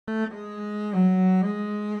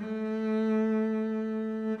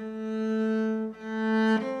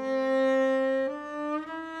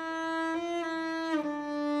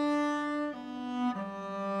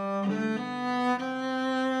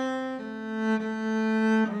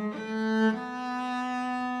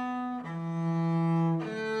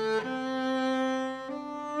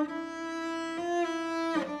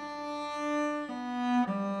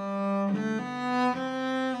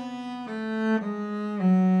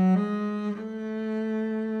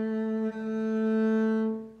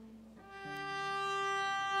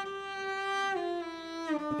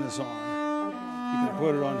this on. Okay. You can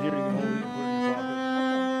put it on here, you can hold it and put it in your pocket.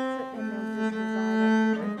 Okay, so, and they'll just reside up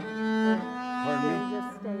here? Pardon me? Or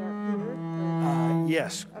just stay up here?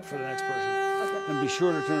 Yes, for the next person. Okay. And be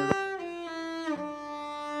sure to turn it on.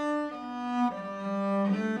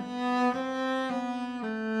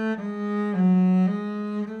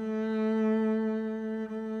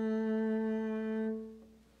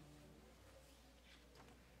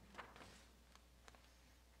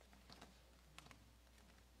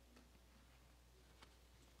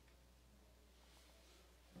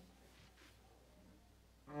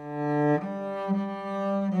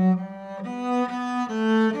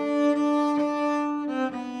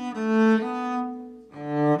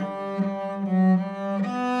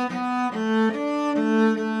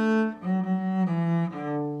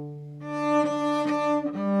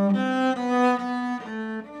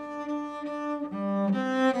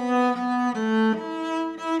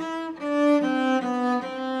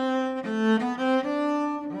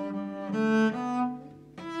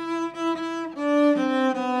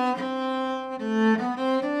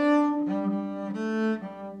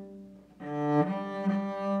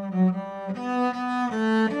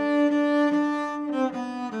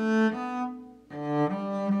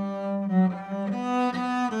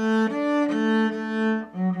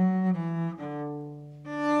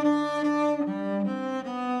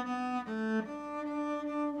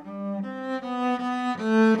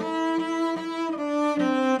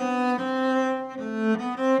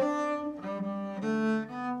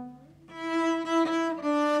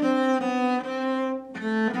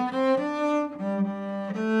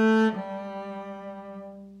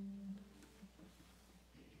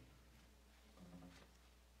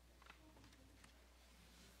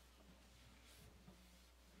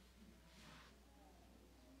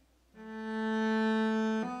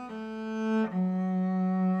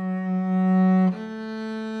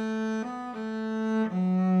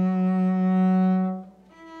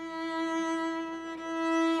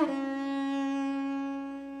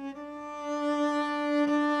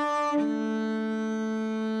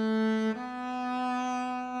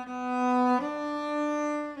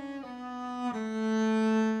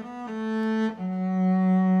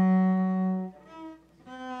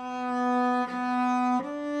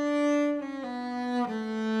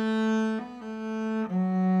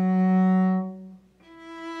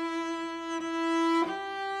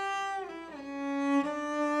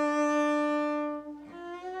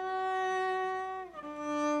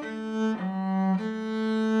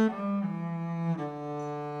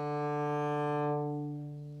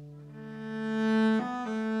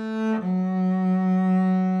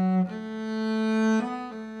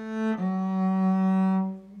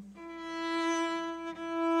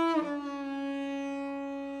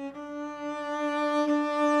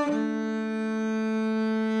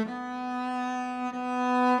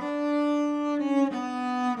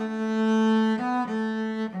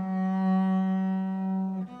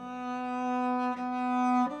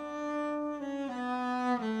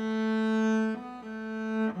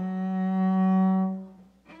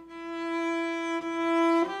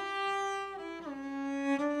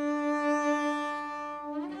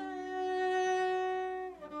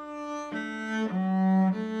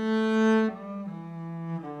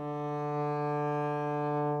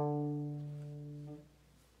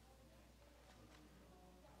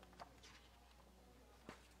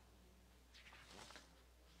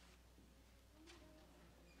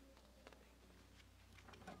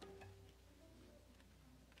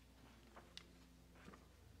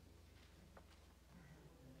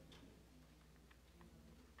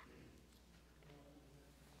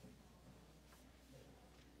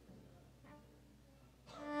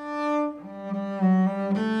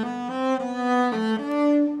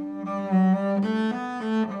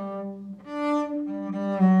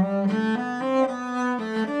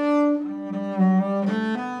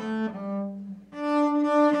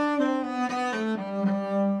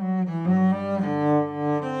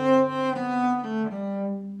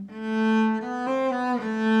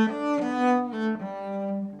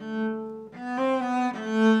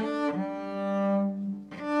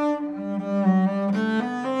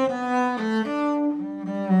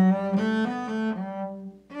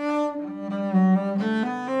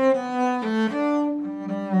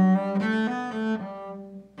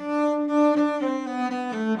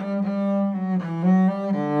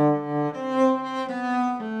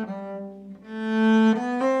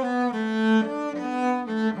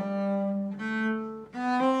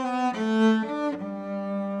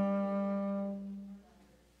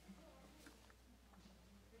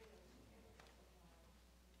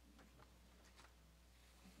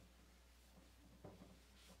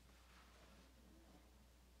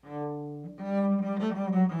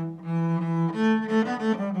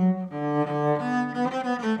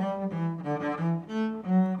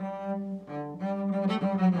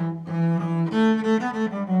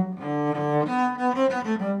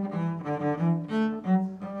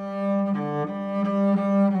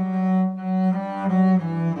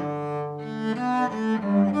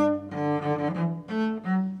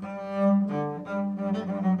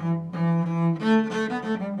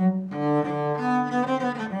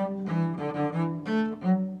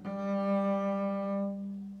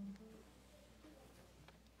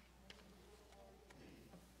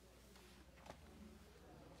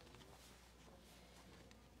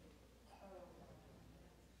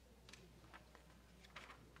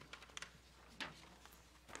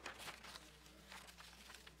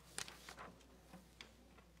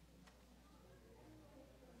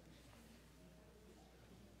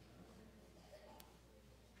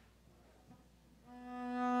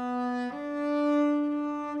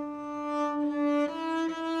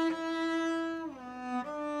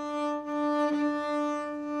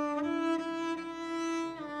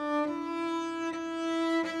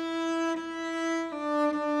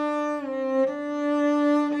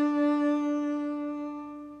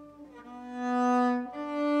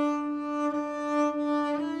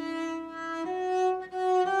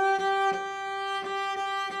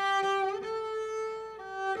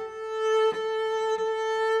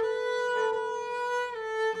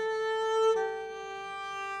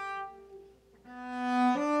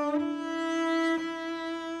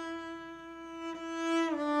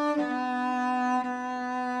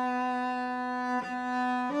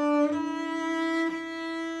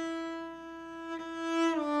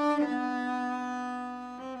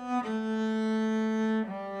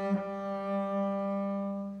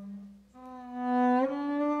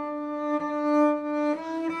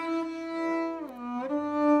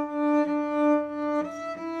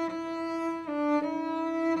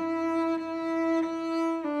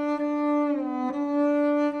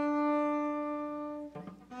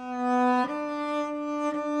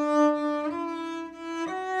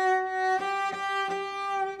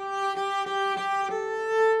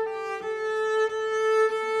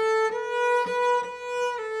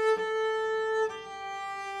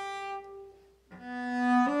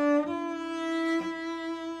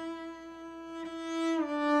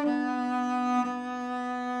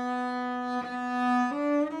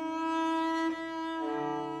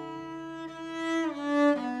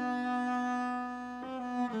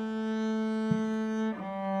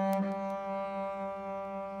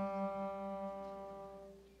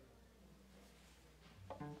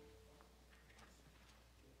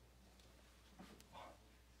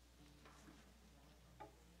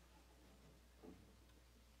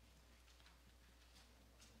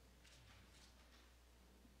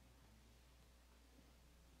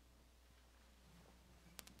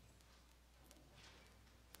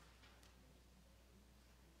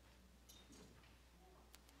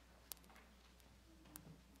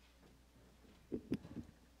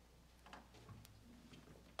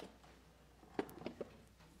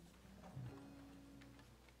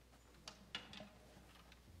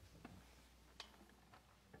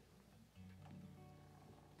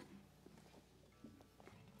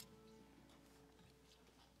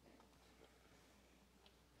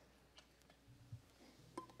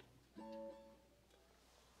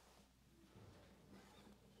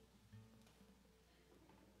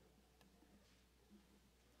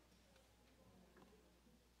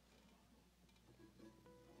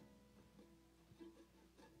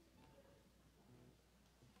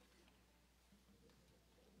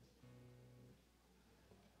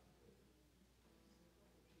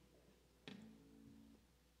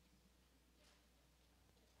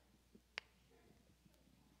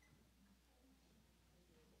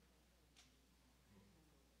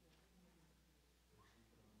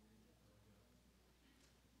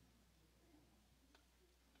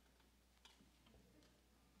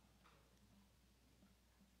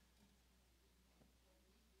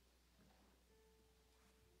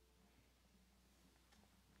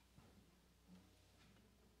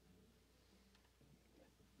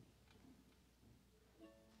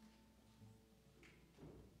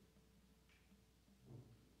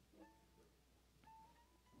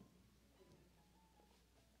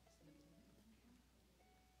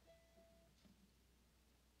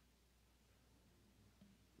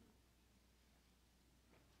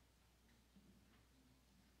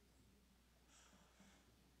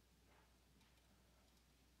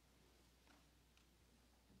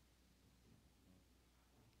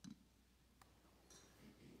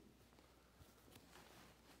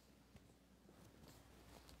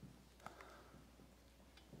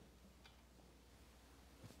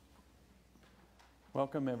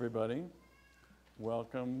 Welcome, everybody.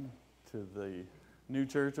 Welcome to the New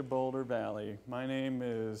Church of Boulder Valley. My name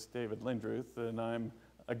is David Lindruth, and I'm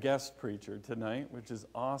a guest preacher tonight, which is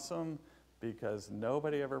awesome because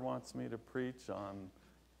nobody ever wants me to preach on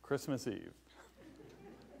Christmas Eve.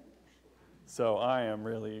 So I am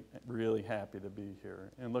really, really happy to be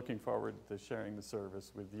here and looking forward to sharing the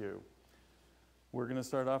service with you. We're going to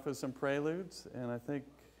start off with some preludes, and I think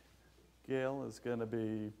Gail is going to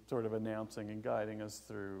be sort of announcing and guiding us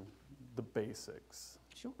through the basics.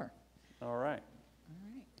 Sure. All right. All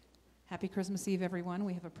right. Happy Christmas Eve, everyone.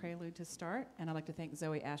 We have a prelude to start, and I'd like to thank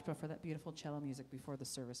Zoe Ashba for that beautiful cello music before the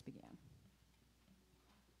service began.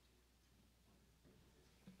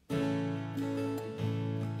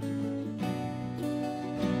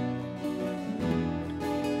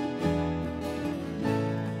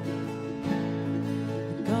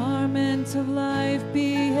 Of life,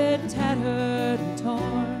 be it tattered and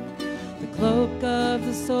torn, the cloak of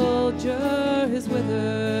the soldier is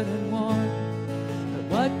withered and worn.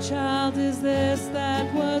 But what child is this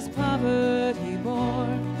that was poverty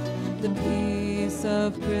born? The peace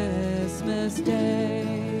of Christmas Day.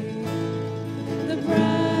 The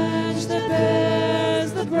branch that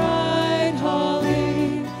bears the bright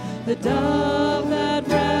holly, the dove that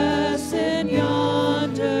rests in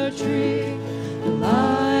yonder tree, the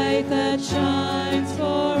light that shines for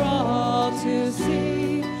all to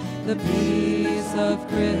see, the peace of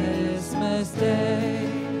Christmas Day.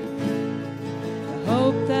 The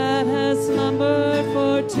hope that has slumbered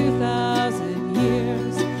for 2,000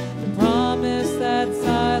 years, the promise that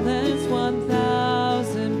silenced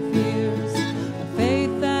 1,000 fears, a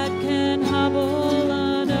faith that can hobble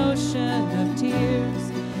an ocean of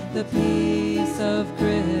tears, the peace of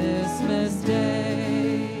Christmas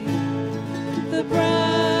Day. The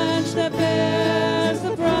branch that bears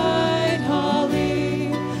the bright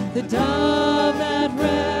holly, the dove that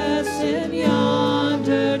rests in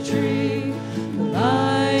yonder tree, the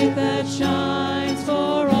light that shines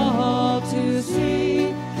for all to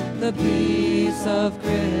see, the peace of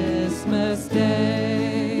Christmas Day.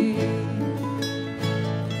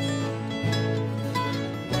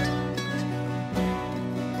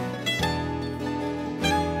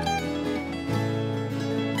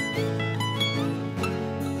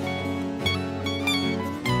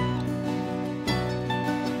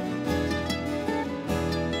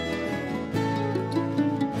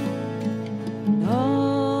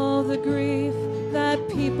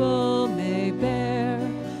 People may bear,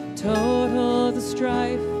 total the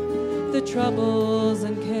strife, the troubles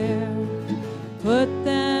and care, put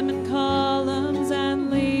them in columns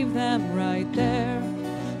and leave them right there,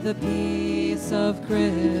 the peace of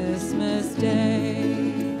Christmas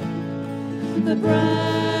Day. The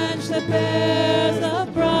branch that bears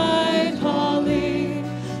the bright holly,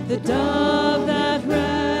 the dove that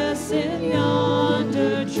rests in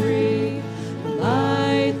yonder tree, the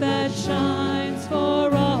light that shines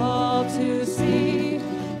for all to see,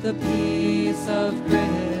 the peace of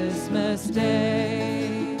Christmas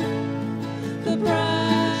Day. The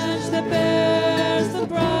branch that bears the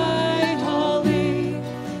bright holly,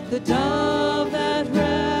 the dove that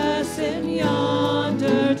rests in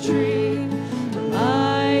yonder tree, the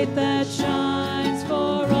light that shines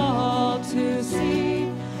for all to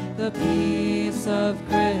see, the peace of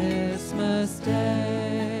Christmas Day.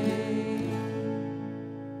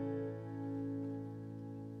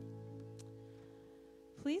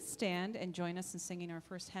 Please stand and join us in singing our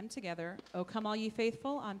first hymn together, O Come All Ye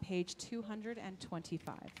Faithful, on page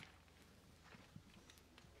 225.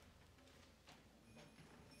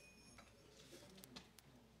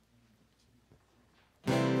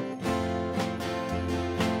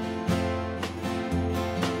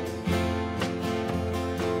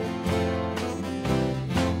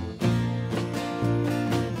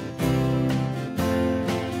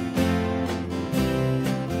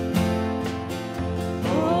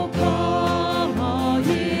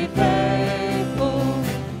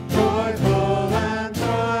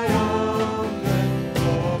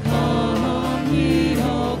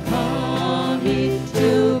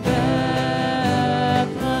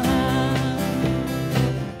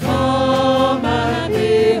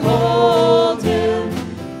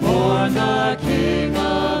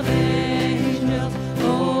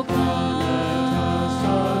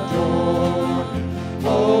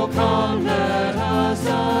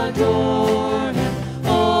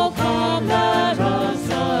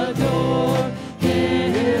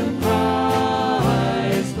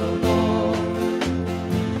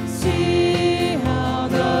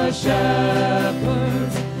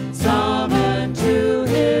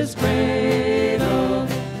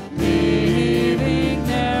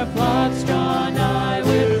 Strong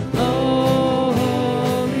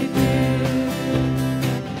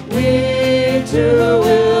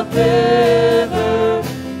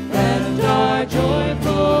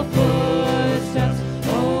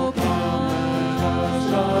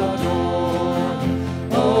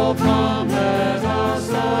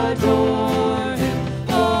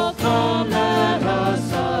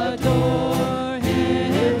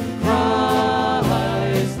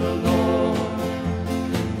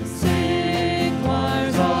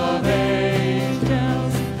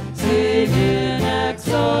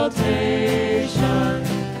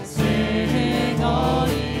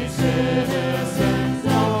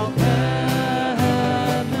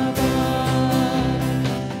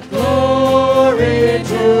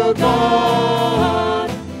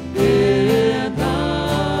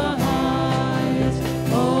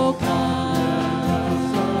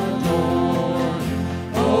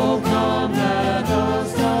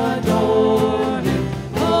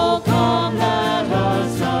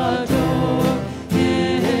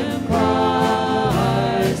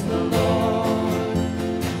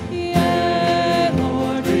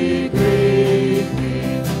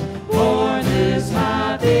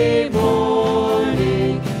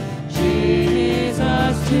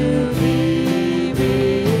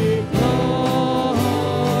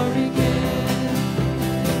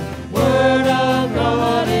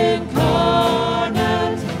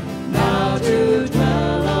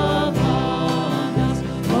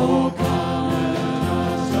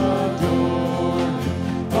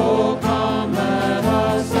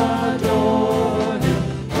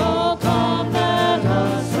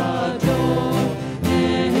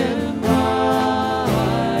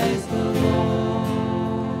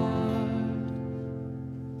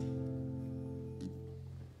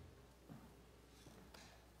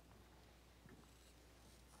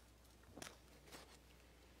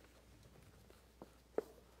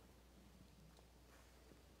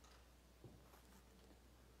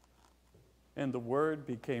And the Word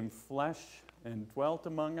became flesh and dwelt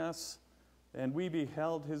among us, and we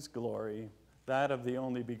beheld his glory, that of the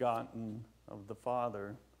only begotten of the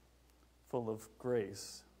Father, full of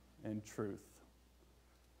grace and truth.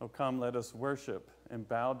 Oh, come, let us worship and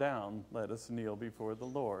bow down. Let us kneel before the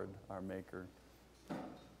Lord, our Maker.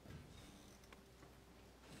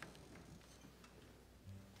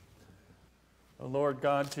 O Lord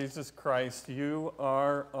God, Jesus Christ, you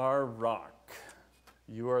are our rock.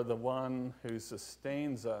 You are the one who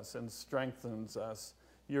sustains us and strengthens us.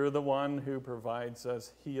 You're the one who provides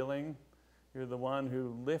us healing. You're the one who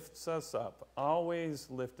lifts us up, always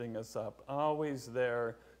lifting us up, always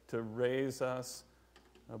there to raise us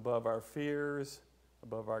above our fears,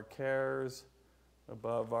 above our cares,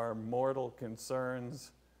 above our mortal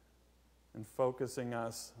concerns, and focusing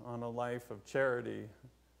us on a life of charity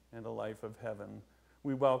and a life of heaven.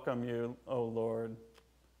 We welcome you, O Lord,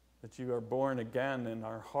 that you are born again in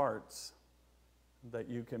our hearts, that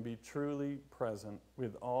you can be truly present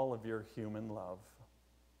with all of your human love.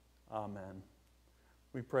 Amen.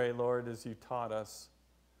 We pray, Lord, as you taught us,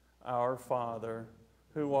 Our Father,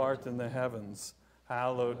 who art in the heavens,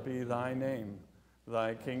 hallowed be thy name.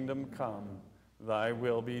 Thy kingdom come, thy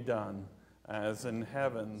will be done, as in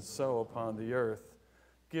heaven, so upon the earth.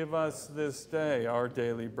 Give us this day our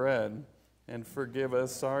daily bread, and forgive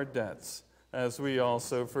us our debts, as we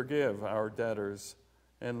also forgive our debtors.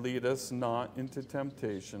 And lead us not into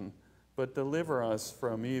temptation, but deliver us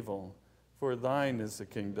from evil. For thine is the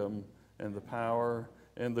kingdom, and the power,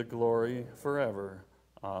 and the glory forever.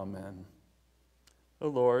 Amen. O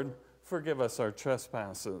Lord, forgive us our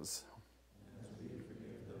trespasses. As we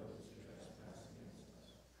forgive those who trespass against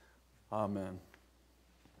us. Amen.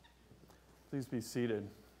 Please be seated.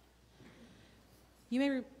 You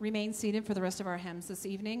may remain seated for the rest of our hymns this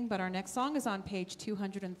evening, but our next song is on page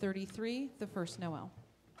 233, The First Noel.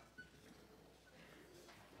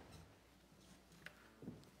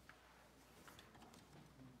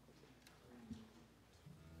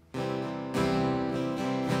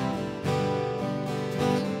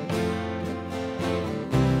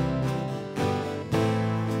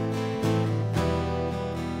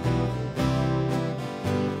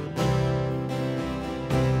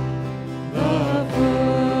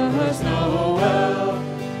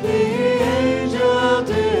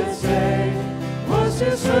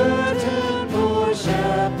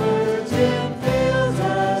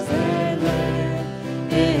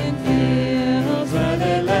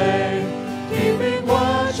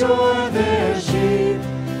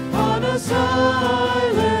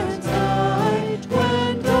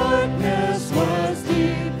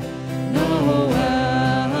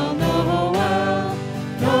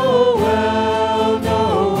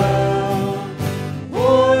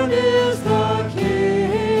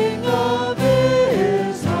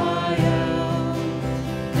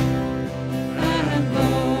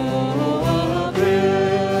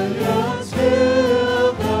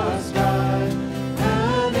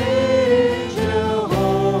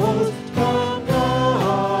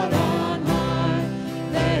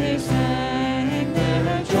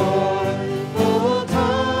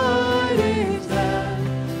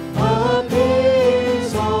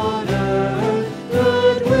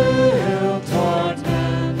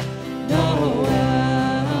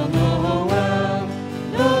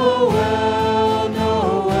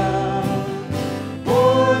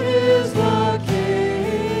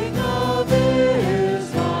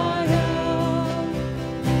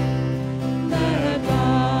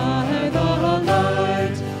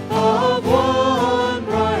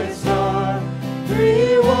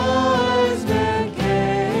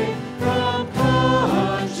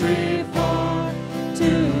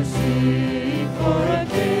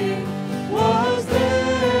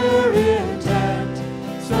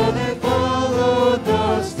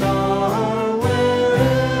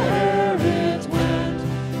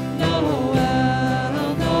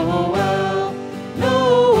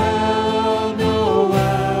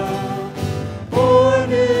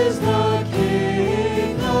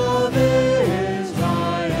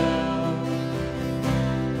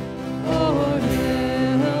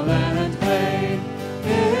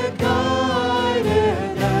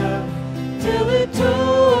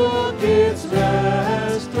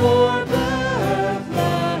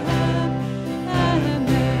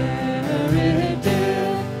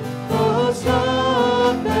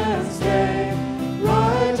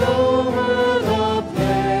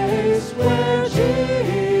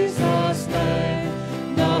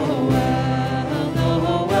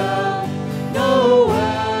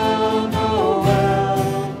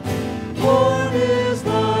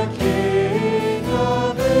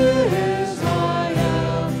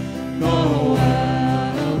 No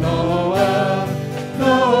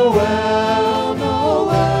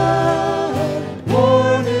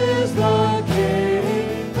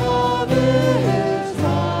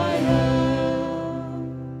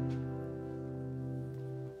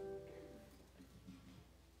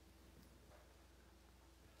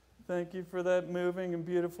Thank you for that moving and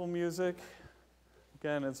beautiful music.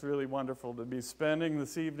 Again, it's really wonderful to be spending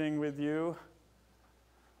this evening with you.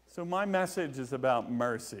 So my message is about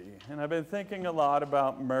mercy, and I've been thinking a lot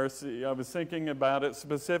about mercy. I was thinking about it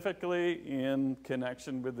specifically in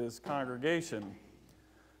connection with this congregation.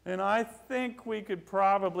 And I think we could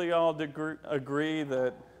probably all agree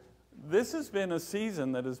that this has been a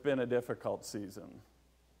season that has been a difficult season.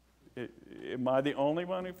 Am I the only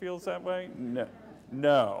one who feels that way?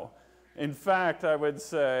 No. In fact, I would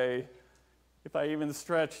say, if I even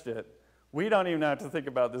stretched it, we don't even have to think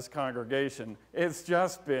about this congregation. It's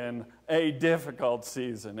just been a difficult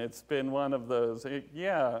season. It's been one of those,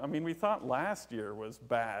 we thought last year was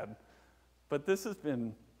bad, but this has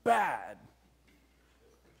been bad.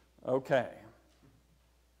 Okay.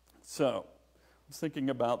 So, I was thinking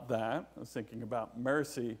about that. I was thinking about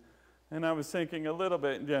mercy. And I was thinking a little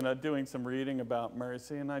bit, doing some reading about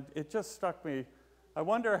mercy, and it just struck me. I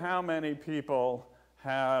wonder how many people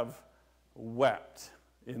have wept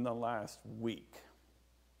in the last week.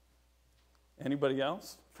 Anybody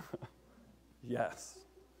else? Yes.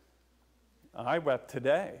 I wept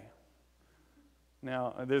today.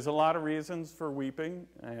 Now, there's a lot of reasons for weeping,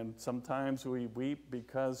 and sometimes we weep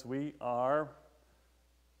because we are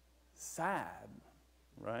sad,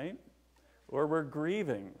 right? Or we're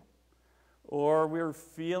grieving, or we're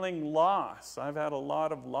feeling loss. I've had a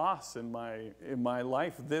lot of loss in my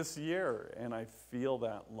life this year, and I feel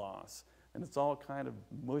that loss. And it's all kind of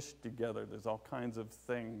mushed together. There's all kinds of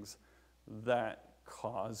things that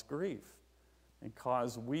cause grief and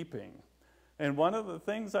cause weeping. And one of the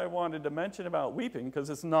things I wanted to mention about weeping, because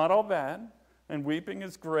it's not all bad, and weeping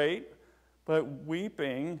is great, but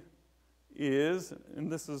weeping is,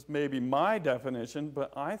 and this is maybe my definition,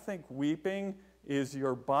 but I think weeping is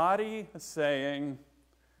your body saying,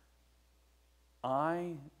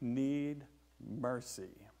 I need mercy.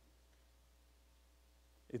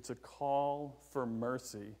 It's a call for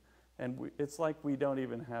mercy, and it's like we don't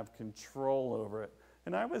even have control over it.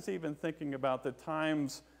 And I was even thinking about the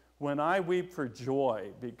times when I weep for joy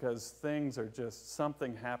because things are just,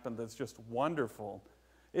 something happened that's just wonderful.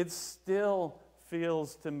 It still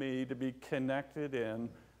feels to me to be connected in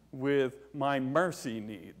with my mercy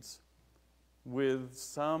needs, with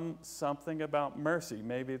something about mercy.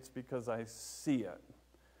 Maybe it's because I see it.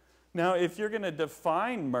 Now, if you're going to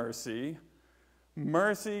define mercy,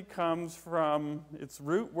 mercy comes from, its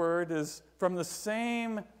root word is from the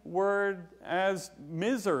same word as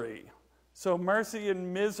misery. So mercy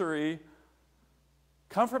and misery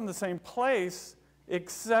come from the same place,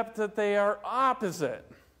 except that they are opposite.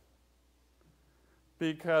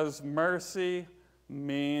 Because mercy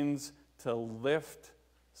means to lift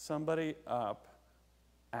somebody up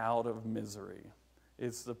out of misery.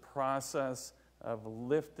 It's the process of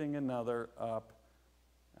lifting another up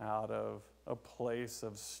out of a place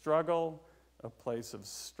of struggle, a place of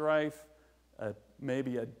strife,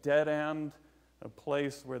 maybe a dead end, a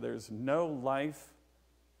place where there's no life,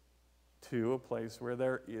 to a place where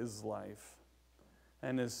there is life.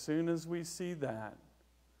 And as soon as we see that,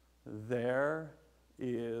 there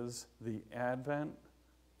is the advent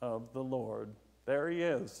of the Lord. There he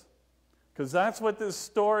is. Because that's what this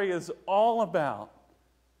story is all about,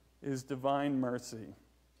 is divine mercy.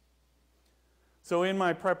 So in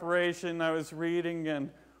my preparation, I was reading, and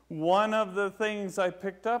one of the things I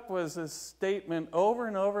picked up was this statement over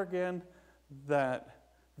and over again that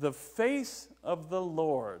the face of the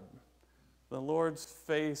Lord's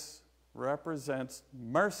face represents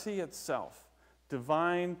mercy itself,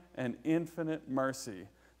 divine and infinite mercy.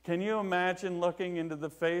 Can you imagine looking into the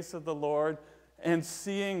face of the Lord and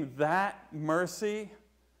seeing that mercy,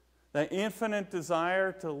 that infinite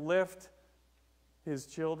desire to lift his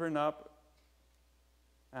children up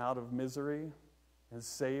out of misery and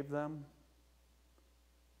save them?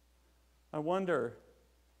 I wonder,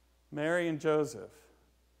 Mary and Joseph,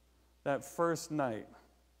 that first night,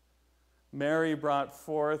 Mary brought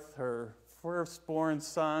forth her firstborn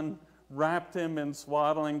son, wrapped him in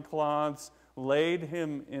swaddling cloths, laid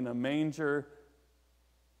him in a manger.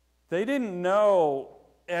 They didn't know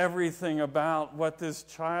everything about what this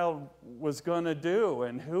child was going to do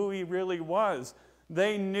and who he really was.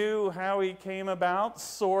 They knew how he came about,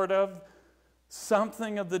 sort of,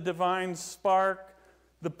 something of the divine spark.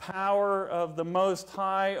 The power of the Most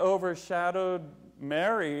High overshadowed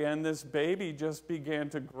Mary, and this baby just began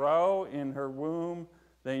to grow in her womb.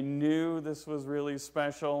 They knew this was really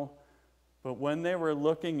special. But when they were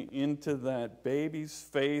looking into that baby's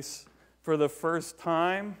face for the first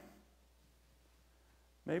time,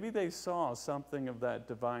 maybe they saw something of that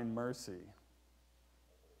divine mercy,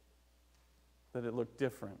 that it looked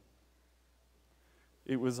different.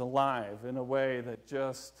 it was alive in a way that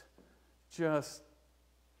just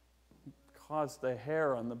caused the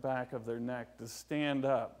hair on the back of their neck to stand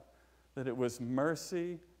up, that it was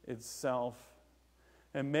mercy itself.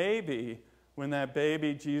 And maybe when that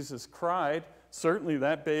baby Jesus cried, certainly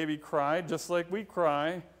that baby cried just like we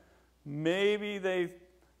cry, maybe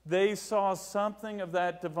they saw something of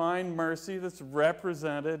that divine mercy that's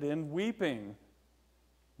represented in weeping.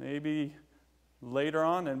 Maybe later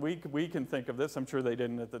on, and we can think of this, I'm sure they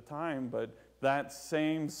didn't at the time, but that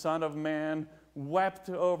same Son of Man wept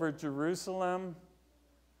over Jerusalem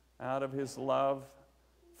out of his love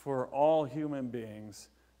for all human beings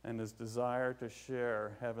and his desire to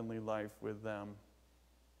share heavenly life with them.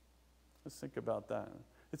 Let's think about that.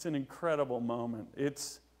 It's an incredible moment.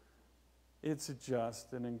 It's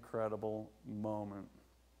just an incredible moment.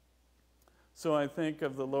 So I think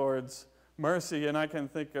of the Lord's mercy, and I can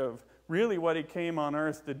think of really what he came on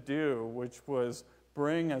earth to do, which was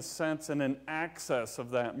bring a sense and an access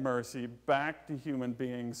of that mercy back to human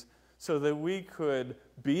beings so that we could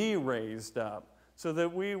be raised up, so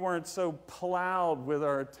that we weren't so plowed with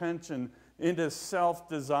our attention into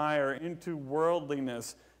self-desire, into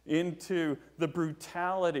worldliness, into the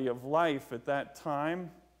brutality of life at that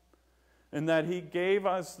time, and that he gave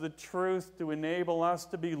us the truth to enable us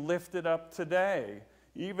to be lifted up today.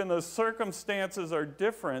 Even though circumstances are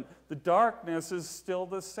different, the darkness is still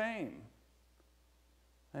the same.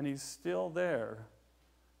 And he's still there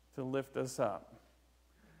to lift us up.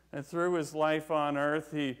 And through his life on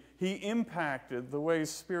earth, he impacted the way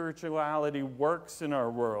spirituality works in our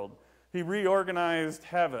world. He reorganized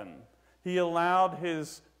heaven. He allowed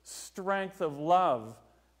his strength of love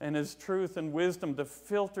and his truth and wisdom to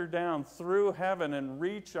filter down through heaven and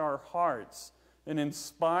reach our hearts and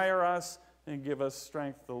inspire us and give us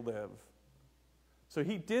strength to live. So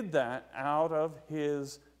he did that out of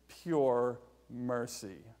his pure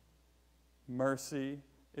mercy. Mercy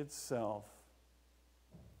itself.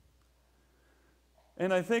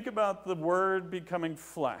 And I think about the Word becoming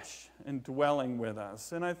flesh and dwelling with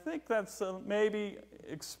us. And I think that's maybe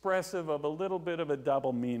expressive of a little bit of a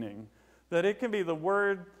double meaning. That it can be the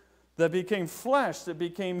Word that became flesh, that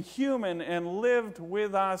became human and lived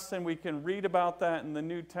with us, and we can read about that in the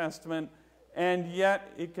New Testament. And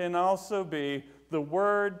yet it can also be the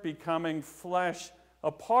Word becoming flesh,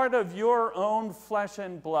 a part of your own flesh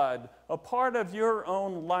and blood, a part of your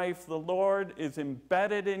own life. The Lord is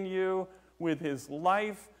embedded in you with his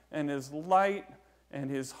life and his light and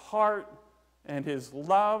his heart and his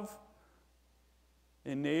love,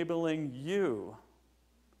 enabling you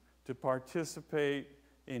to participate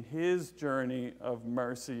in his journey of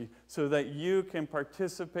mercy so that you can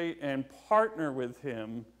participate and partner with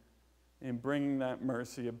him in bringing that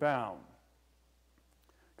mercy about.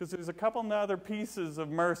 Because there's a couple other pieces of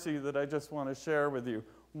mercy that I just want to share with you.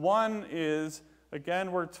 One is,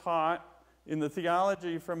 again, we're taught in the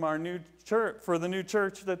theology from our new church, for the new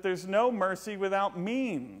church, that there's no mercy without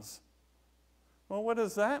means. Well, what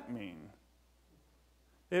does that mean?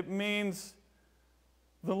 It means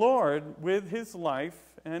the Lord, with his life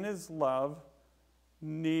and his love,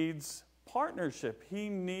 needs partnership. He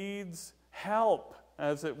needs help,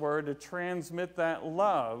 as it were, to transmit that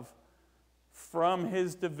love from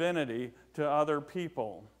his divinity to other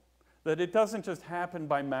people. That it doesn't just happen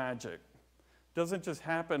by magic. It doesn't just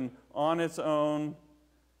happen on its own.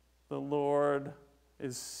 The Lord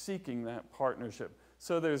is seeking that partnership.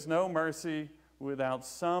 So there's no mercy without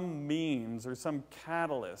some means or some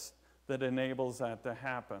catalyst that enables that to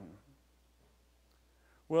happen.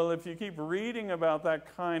 Well, if you keep reading about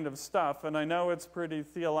that kind of stuff, and I know it's pretty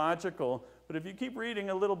theological, but if you keep reading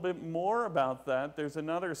a little bit more about that, there's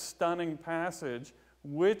another stunning passage,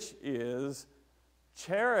 which is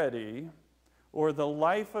charity, or the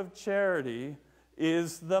life of charity,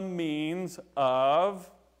 is the means of,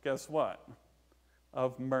 guess what?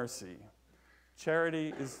 Of mercy.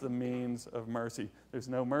 Charity is the means of mercy. There's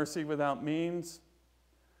no mercy without means.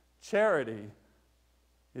 Charity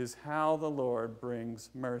is how the Lord brings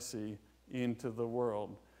mercy into the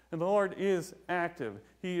world. And the Lord is active.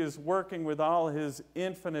 He is working with all his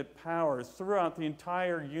infinite powers throughout the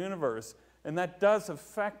entire universe, and that does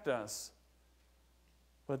affect us.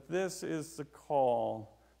 But this is the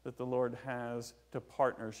call that the Lord has to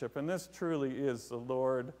partnership, and this truly is the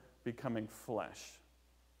Lord becoming flesh.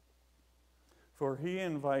 For he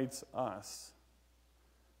invites us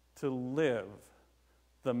to live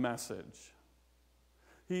the message.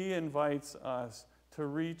 He invites us to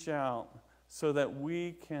reach out so that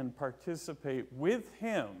we can participate with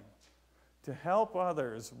him to help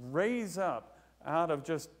others raise up out of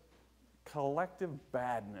just collective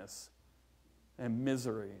badness and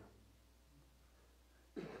misery.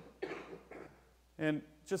 And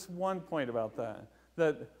just one point about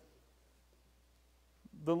that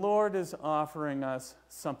the Lord is offering us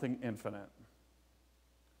something infinite.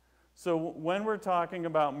 So when we're talking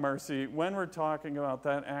about mercy, when we're talking about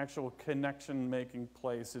that actual connection making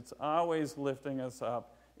place, it's always lifting us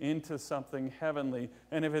up into something heavenly.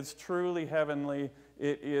 And if it's truly heavenly,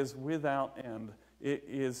 it is without end. It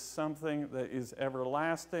is something that is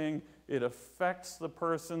everlasting. It affects the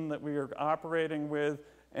person that we are operating with,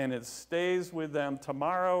 and it stays with them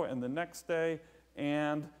tomorrow and the next day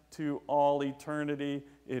and to all eternity.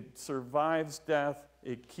 It survives death.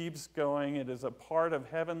 It keeps going. It is a part of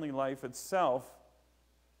heavenly life itself,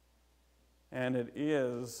 and it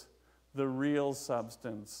is the real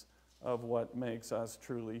substance of what makes us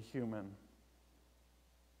truly human.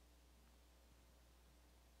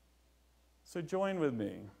 So join with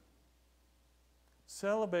me.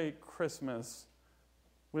 Celebrate Christmas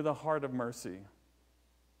with a heart of mercy.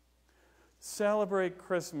 Celebrate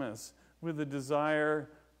Christmas with a desire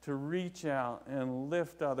to reach out and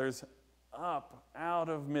lift others up out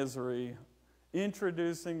of misery,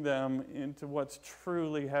 introducing them into what's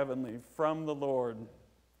truly heavenly from the Lord.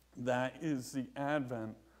 That is the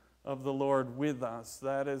advent of the Lord with us.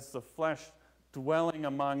 That is the flesh dwelling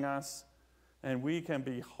among us, and we can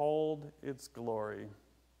behold its glory.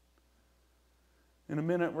 In a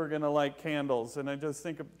minute, we're going to light candles, and I just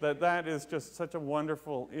think that is just such a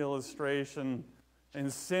wonderful illustration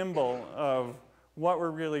and symbol of what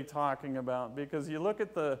we're really talking about, because you look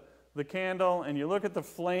at the candle, and you look at the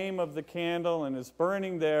flame of the candle, and it's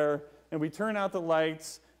burning there, and we turn out the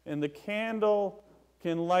lights, and the candle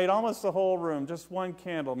can light almost the whole room. Just one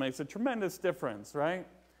candle makes a tremendous difference, right?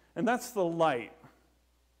 And that's the light.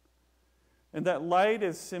 And that light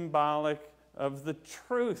is symbolic of the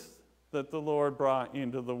truth that the Lord brought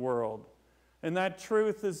into the world. And that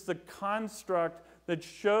truth is the construct that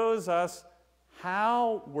shows us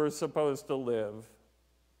how we're supposed to live.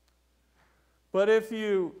 But if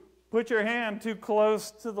you put your hand too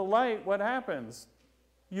close to the light, what happens?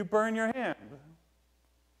 You burn your hand.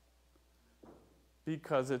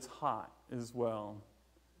 Because it's hot as well.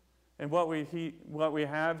 And what we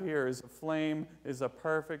have here is a flame, is a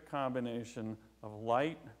perfect combination of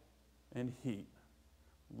light and heat,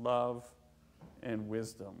 love and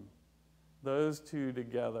wisdom. Those two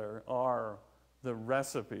together are the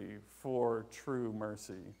recipe for true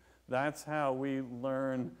mercy. That's how we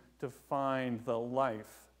learn to find the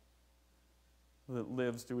life that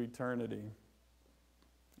lives to eternity.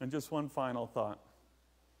 And just one final thought.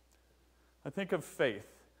 I think of faith.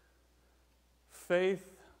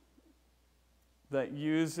 Faith that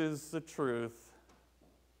uses the truth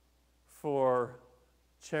for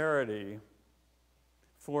charity,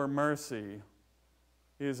 for mercy,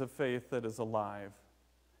 is a faith that is alive.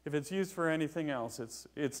 If it's used for anything else,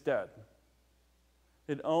 it's dead.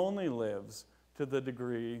 It only lives to the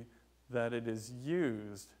degree that it is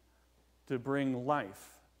used to bring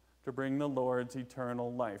life, to bring the Lord's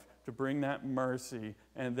eternal life, to bring that mercy,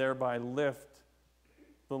 and thereby lift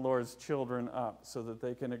the Lord's children up so that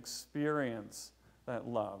they can experience that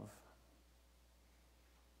love.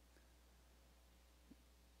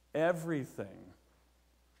 Everything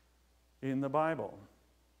in the Bible,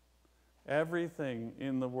 everything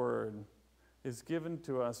in the Word is given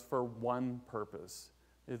to us for one purpose.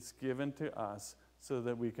 It's given to us so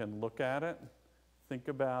that we can look at it, think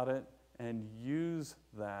about it, and use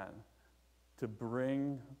that to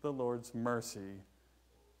bring the Lord's mercy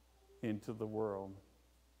into the world.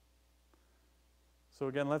 So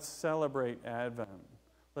again, let's celebrate Advent.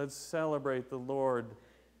 Let's celebrate the Lord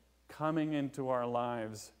coming into our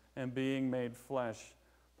lives and being made flesh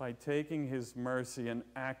by taking his mercy and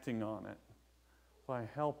acting on it, by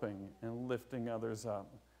helping and lifting others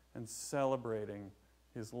up and celebrating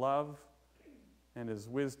his love and his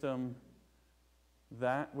wisdom,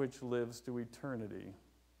 that which lives to eternity,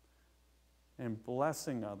 and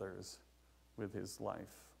blessing others with his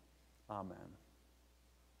life. Amen.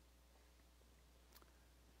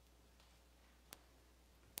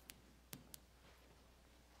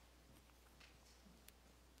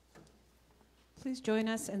 Please join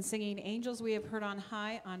us in singing Angels We Have Heard on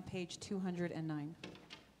High on page 209.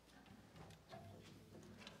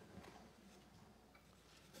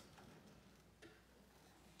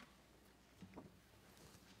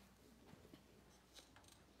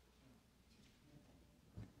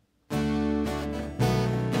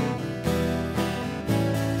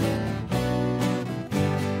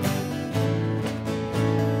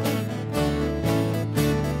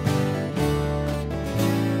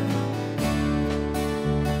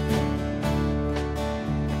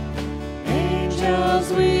 Angels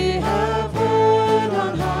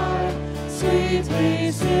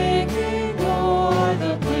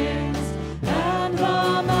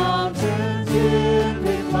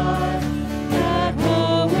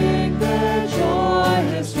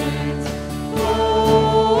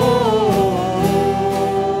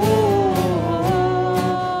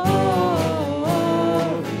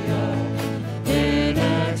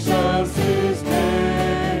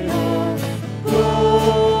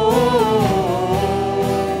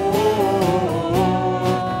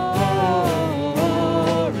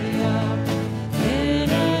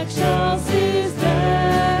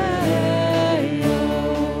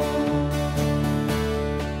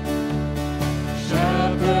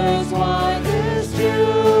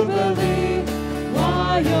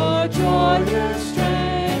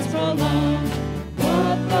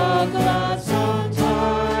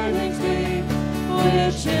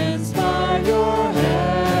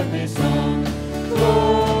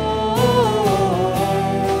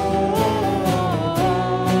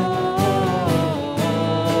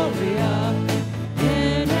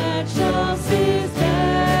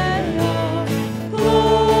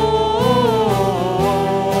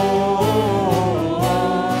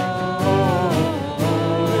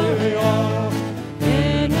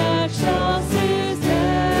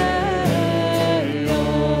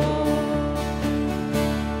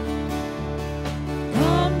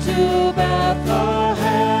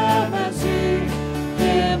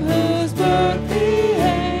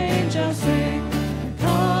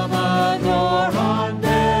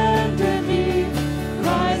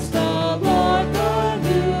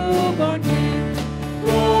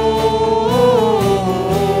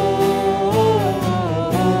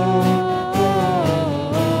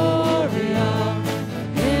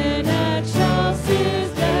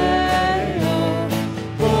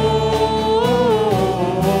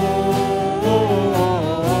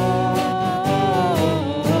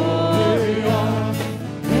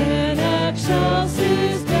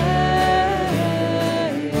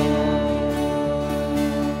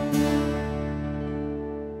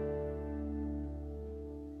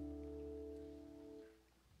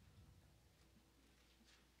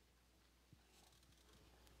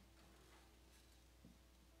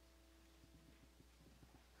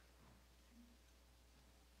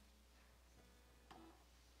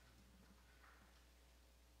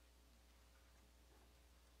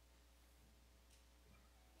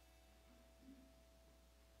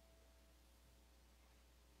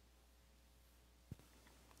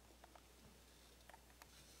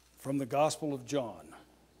From the Gospel of John.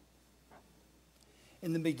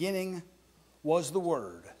 In the beginning was the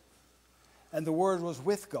Word, and the Word was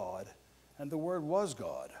with God, and the Word was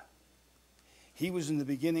God. He was in the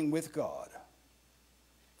beginning with God.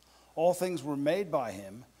 All things were made by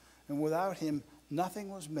him, and without him nothing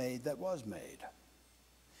was made that was made.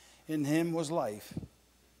 In him was life,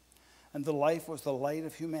 and the life was the light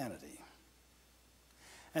of humanity.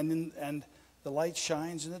 And the light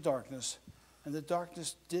shines in the darkness, and the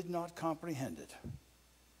darkness did not comprehend it.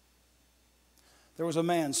 There was a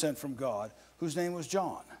man sent from God whose name was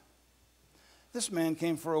John. This man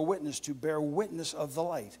came for a witness to bear witness of the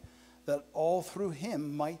light, that all through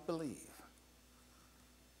him might believe.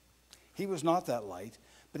 He was not that light,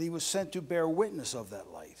 but he was sent to bear witness of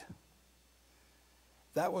that light.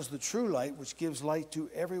 That was the true light which gives light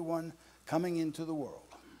to everyone coming into the world.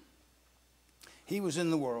 He was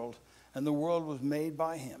in the world, and the world was made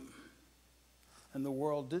by him, and the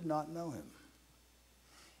world did not know him.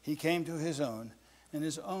 He came to his own, and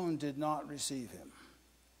his own did not receive him.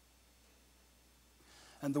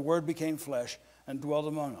 And the Word became flesh and dwelt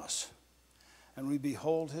among us, and we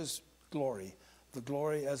behold his glory, the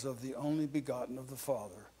glory as of the only begotten of the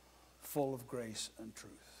Father, full of grace and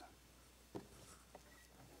truth.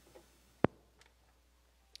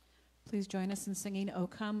 Please join us in singing O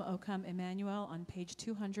Come, Emmanuel on page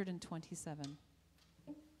 227.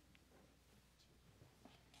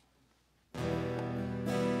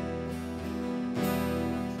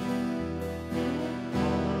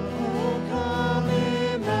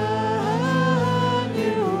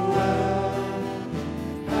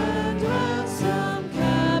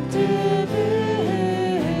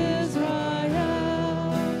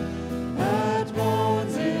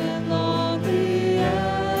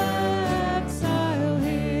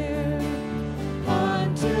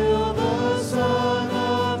 Until the sun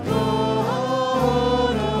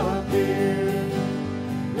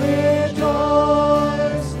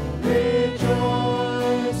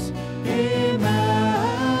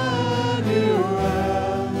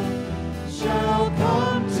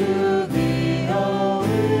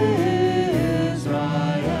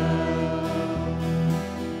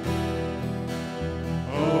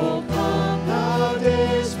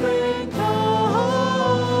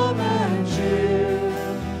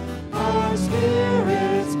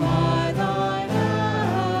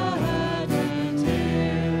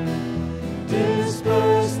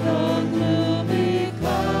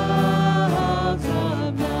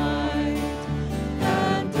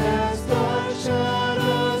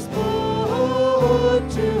put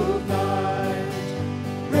to flight.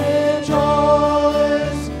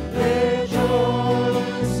 Rejoice,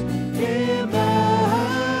 rejoice, Emmanuel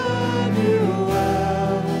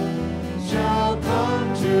shall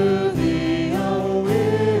come to thee, O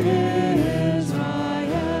Israel.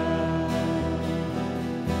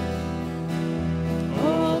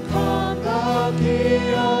 O come, thou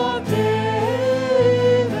King of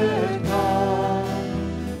David, come,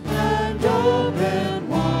 and open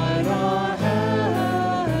wide our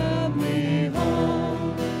heavenly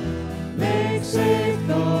home. Make safe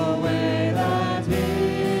the way that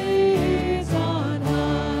leads on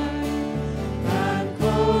high, and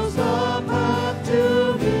close the path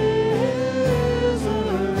to misery.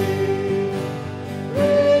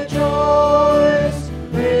 Rejoice,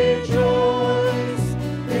 rejoice,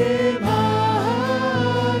 Emmanuel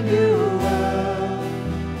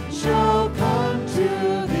shall come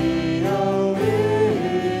to thee, O Israel.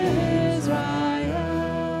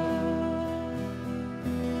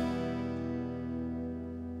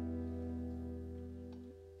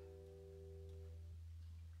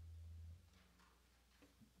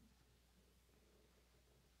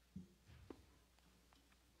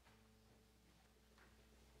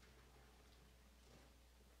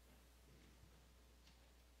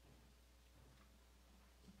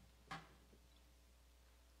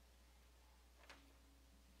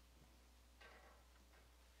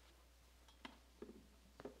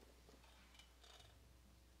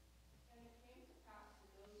 And it came to pass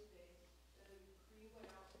in those days that a decree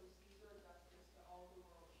went out from Caesar Augustus that all the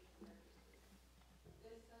world should be registered.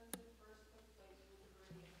 This census first took place when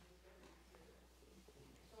Quirinius was governor of Syria.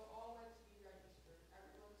 So all went to be registered,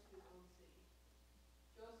 everyone to his own city.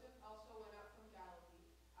 Joseph also went up from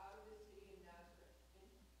Galilee, out of the city of Nazareth,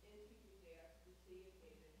 into Judea, to the city of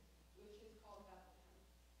David, which is called Bethlehem,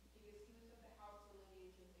 because he was of the house and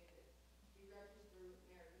lineage of David, to be registered with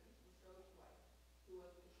Mary, his betrothed wife, who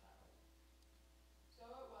was with child. So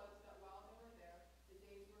it was that while they were there, the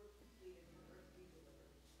days were completed for her to be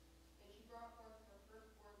delivered. And she brought forth her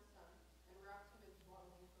firstborn son, and wrapped him in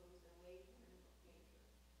swaddling clothes, and laid him in a manger,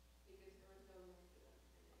 because there was no room for them in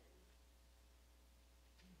the inn.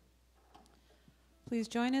 Please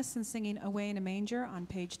join us in singing Away in a Manger on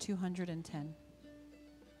page 210.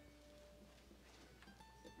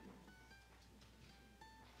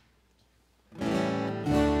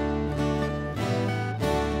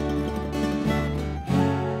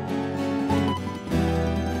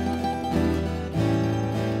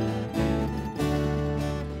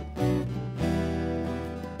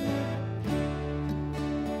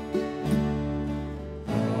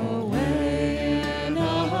 Away in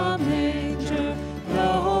a manger,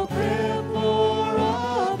 no crib for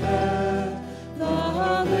a bed,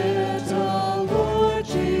 the little Lord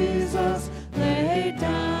Jesus laid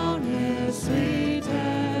down his sweet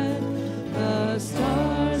head. The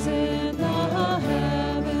stars in the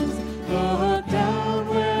heavens looked down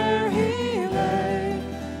where he lay,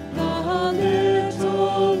 the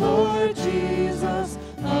little Lord Jesus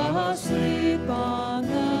asleep on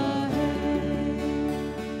the hay.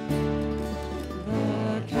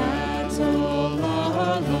 The cattle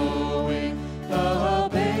are lowing, the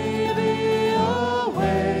baby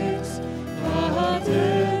awakes, but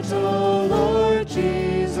little Lord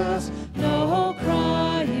Jesus no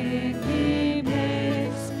crying he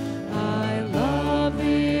makes. I love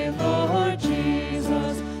thee, Lord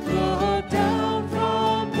Jesus, look down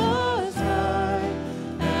from the sky,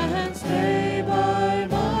 and stay by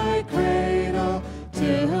my cradle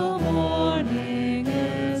till morning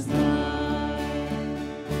is nigh.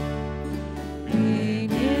 Be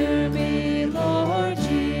near me, Lord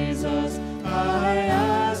Jesus, I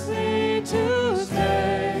ask thee to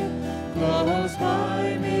stay close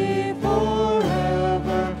by me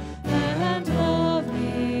forever, and love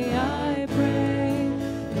me, I pray.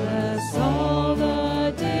 Bless all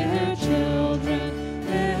the dear children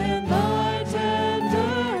in thy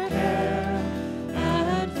tender care,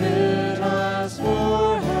 and fit us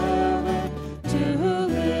for heaven to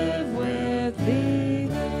live with thee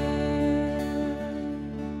there.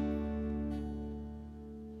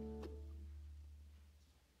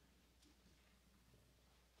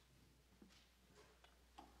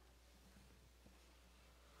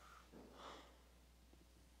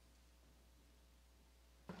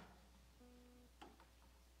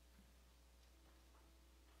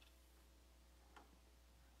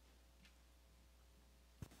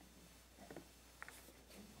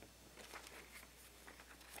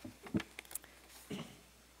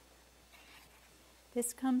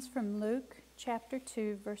 This comes from Luke chapter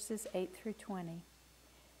 2, verses 8 through 20.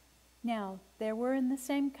 Now, there were in the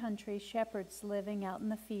same country shepherds living out in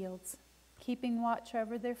the fields, keeping watch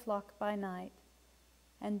over their flock by night.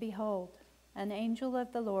 And behold, an angel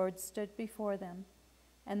of the Lord stood before them,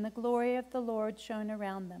 and the glory of the Lord shone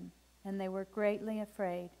around them, and they were greatly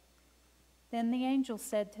afraid. Then the angel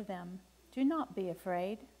said to them, "Do not be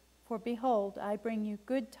afraid, for behold, I bring you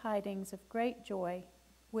good tidings of great joy,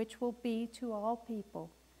 which will be to all people.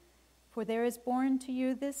 For there is born to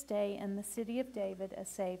you this day in the city of David a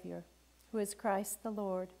Savior, who is Christ the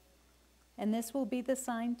Lord. And this will be the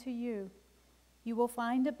sign to you. You will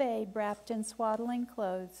find a babe wrapped in swaddling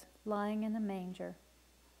clothes, lying in a manger."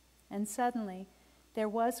 And suddenly there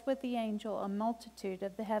was with the angel a multitude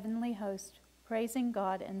of the heavenly host, praising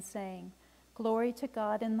God and saying, "Glory to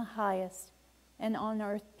God in the highest, and on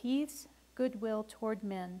earth peace, goodwill toward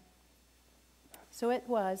men." So it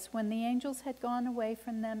was, when the angels had gone away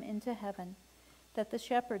from them into heaven, that the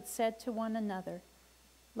shepherds said to one another,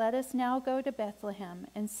 "Let us now go to Bethlehem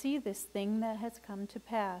and see this thing that has come to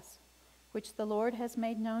pass, which the Lord has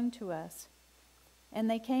made known to us." And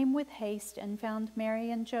they came with haste and found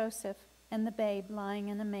Mary and Joseph and the babe lying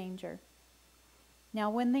in a manger. Now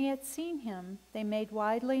when they had seen him, they made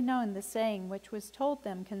widely known the saying which was told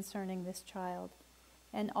them concerning this child.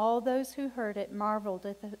 And all those who heard it marveled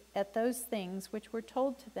at those things which were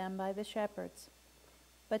told to them by the shepherds.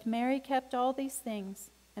 But Mary kept all these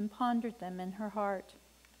things and pondered them in her heart.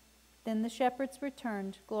 Then the shepherds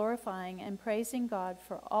returned, glorifying and praising God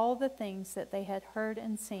for all the things that they had heard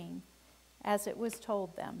and seen, as it was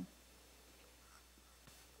told them.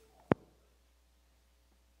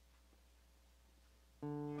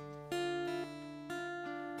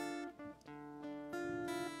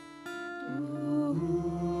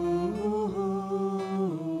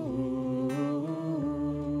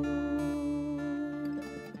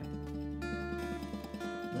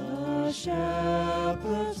 The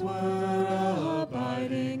shepherds were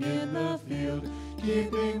abiding in the field,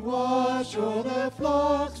 keeping watch o'er their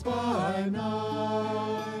flocks by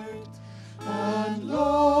night. And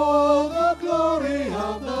lo, the glory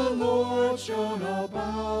of the Lord shone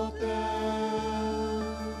about them,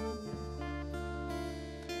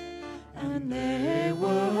 and they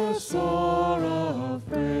were sore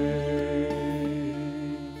afraid.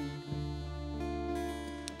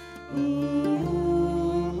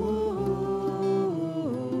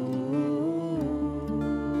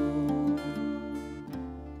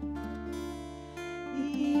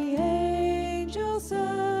 The angel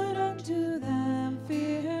said unto them,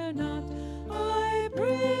 "Fear not, I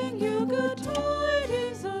bring you good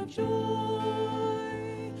tidings of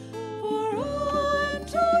joy. For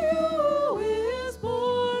unto you is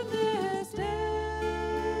born this day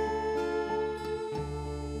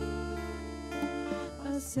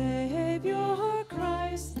a Savior,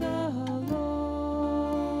 Christ the Lord."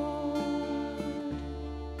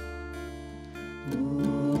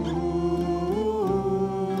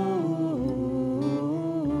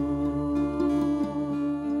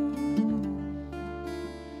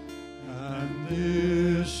 And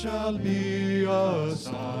this shall be a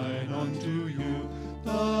sign unto you: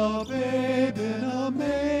 the babe in a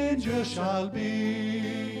manger shall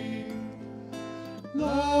be,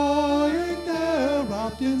 lying there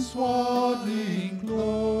wrapped in swaddling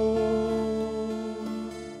clothes,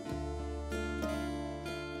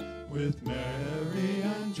 with Mary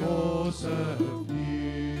and Joseph near.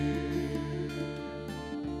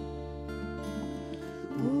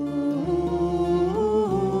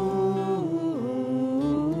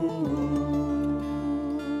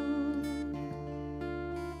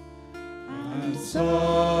 And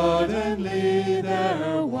suddenly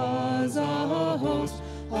there was a host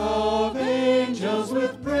of angels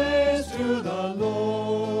with praise to the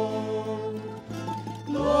Lord.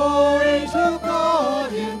 Glory to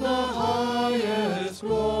God in the highest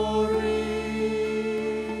glory.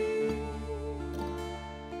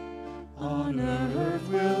 On earth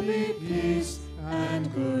will be peace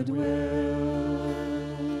and goodwill.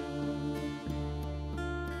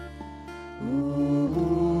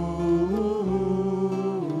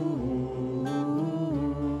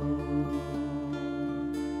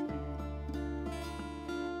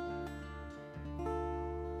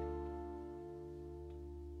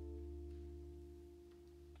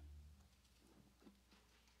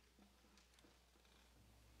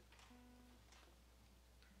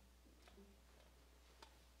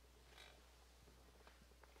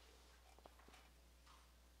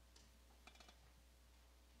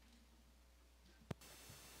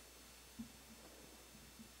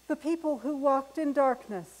 The people who walked in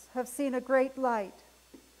darkness have seen a great light.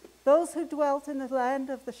 Those who dwelt in the land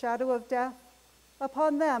of the shadow of death,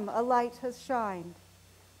 upon them a light has shined.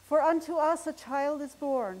 For unto us a child is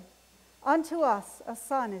born, unto us a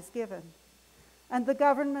son is given, and the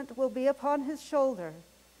government will be upon his shoulder,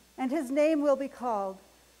 and his name will be called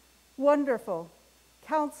Wonderful,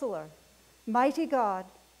 Counselor, Mighty God,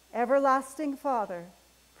 Everlasting Father,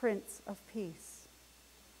 Prince of Peace.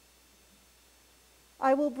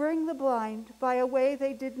 I will bring the blind by a way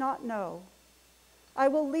they did not know. I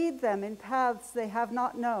will lead them in paths they have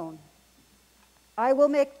not known. I will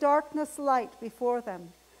make darkness light before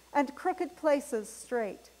them, and crooked places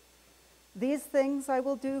straight. These things I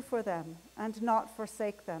will do for them, and not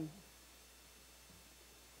forsake them.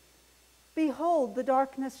 Behold, the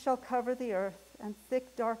darkness shall cover the earth, and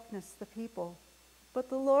thick darkness the people. But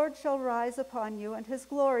the Lord shall rise upon you, and his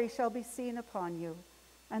glory shall be seen upon you.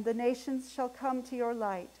 And the nations shall come to your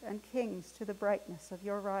light, and kings to the brightness of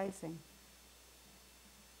your rising.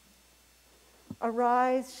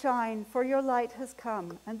 Arise, shine, for your light has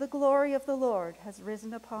come, and the glory of the Lord has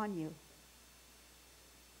risen upon you.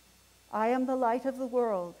 I am the light of the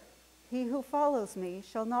world. He who follows me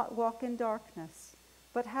shall not walk in darkness,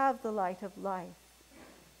 but have the light of life.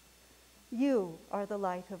 You are the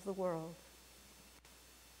light of the world.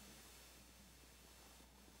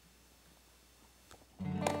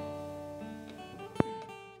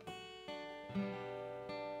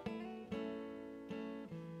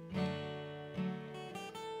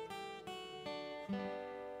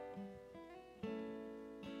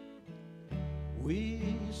 We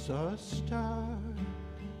saw a star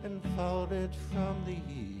and followed it from the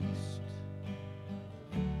east.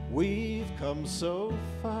 We've come so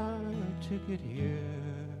far to get here.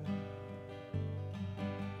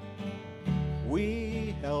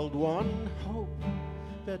 We held one hope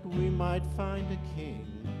that we might find a king.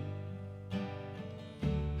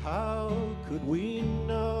 How could we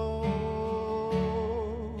know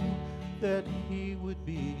that he would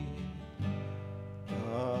be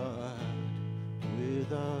God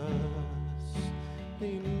with us?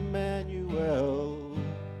 Emmanuel,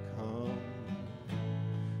 come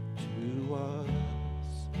to us.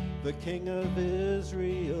 The King of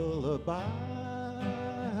Israel abides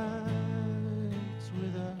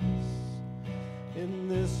with us. In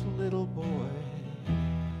this little boy,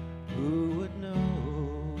 who would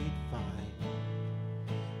know we'd find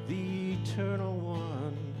the eternal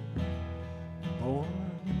one born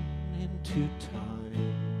into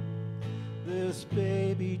time? This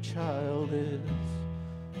baby child is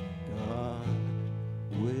God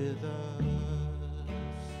with us.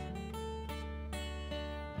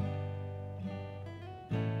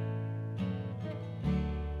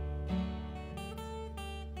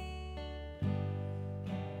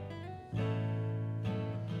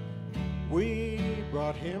 We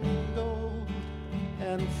brought him gold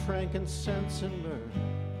and frankincense and myrrh.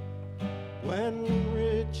 When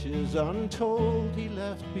riches untold he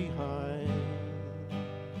left behind,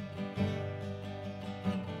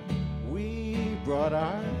 we brought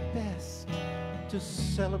our best to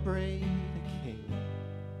celebrate a king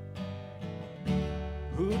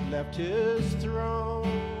who'd left his throne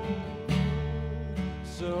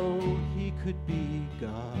so he could be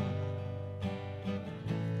God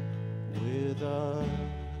with us.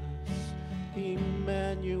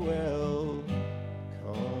 Emmanuel,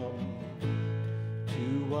 come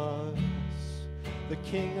to us. The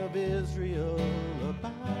King of Israel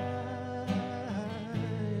abides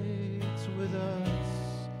with us.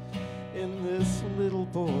 In this little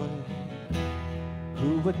boy,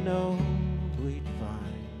 who would know we'd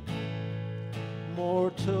find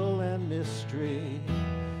mortal and mystery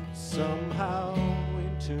somehow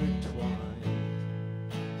intertwined.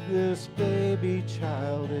 This baby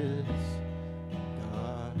child is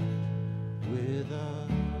God with us.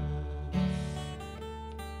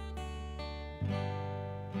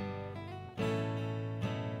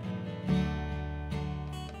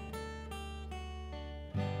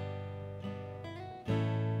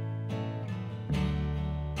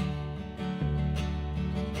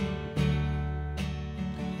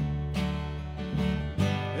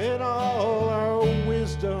 In all our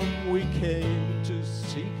wisdom we came to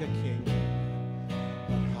seek a king.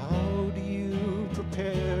 But how do you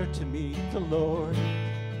prepare to meet the Lord?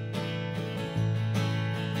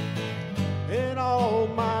 In all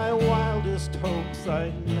my wildest hopes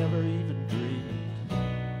I never even dreamed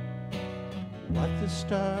what the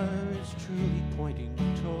star is truly pointing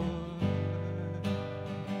toward.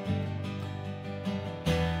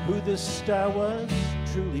 Who the star was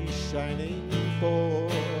truly shining for.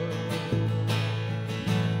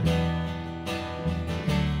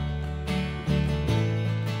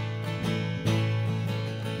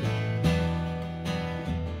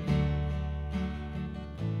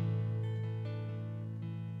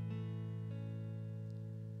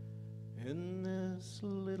 In this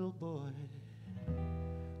little boy,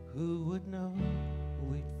 who would know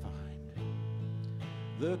we'd find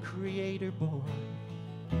the Creator born,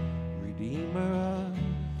 Redeemer of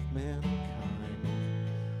mankind.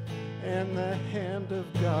 And the hand of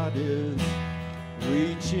God is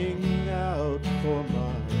reaching out for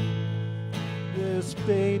mine. This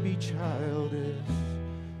baby child is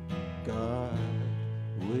God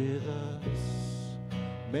with us.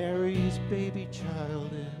 Mary's baby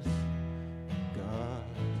child is God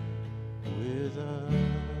with us.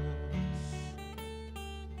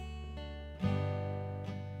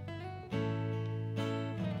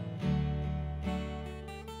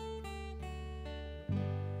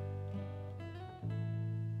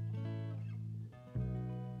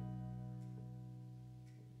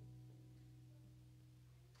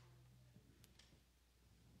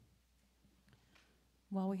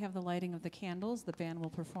 While we have the lighting of the candles, the band will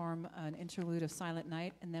perform an interlude of Silent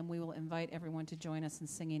Night, and then we will invite everyone to join us in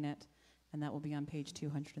singing it, and that will be on page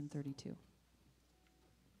 232.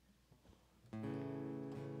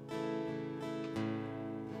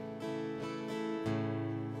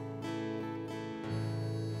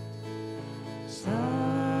 Silent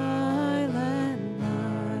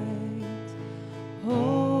night,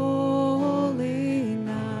 holy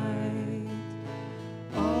night,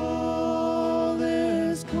 all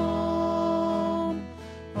is calm,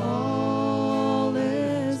 all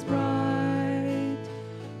is bright,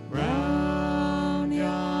 round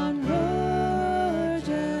yon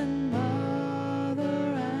virgin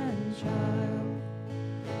mother and child,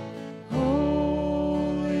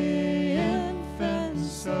 holy infant,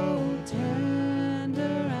 so tender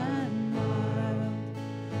and mild,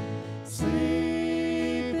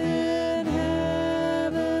 sleep in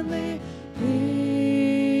heavenly peace,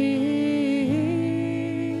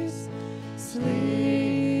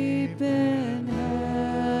 sleep in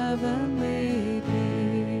heavenly peace.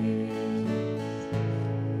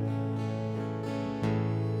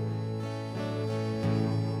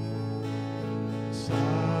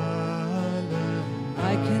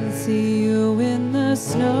 I can see you in the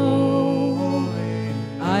snow.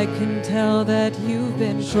 I can tell that you've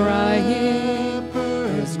been crying.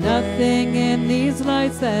 There's nothing in these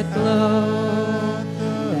lights that glow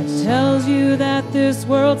that tells you that this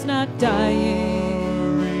world's not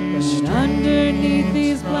dying. But underneath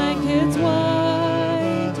these blankets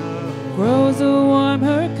white grows a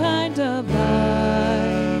warmer kind of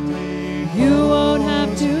light. You won't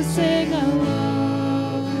have to sing alone.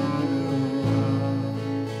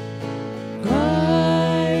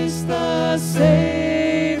 Christ the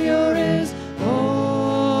Savior is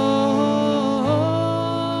born.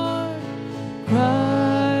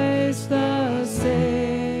 Christ the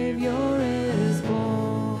Savior is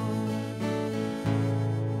born.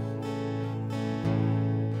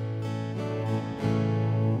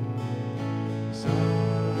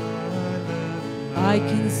 I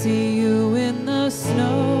can see you in the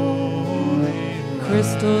snow.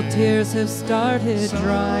 Crystal tears have started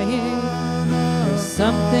drying. There's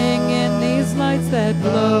something in these lights that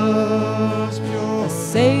glows. A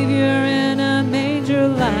Savior in a manger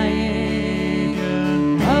lying.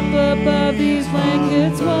 Up above these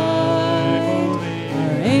blankets white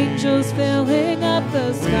are angels filling up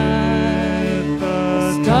the sky.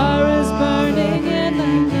 A star is burning in the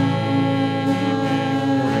night.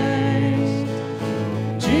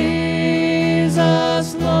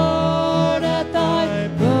 Jesus, Lord, at thy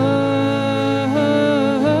birth.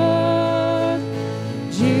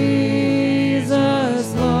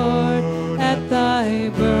 Jesus, Lord, at thy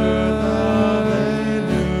birth.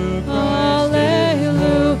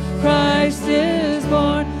 Hallelujah, Christ is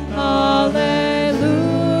born.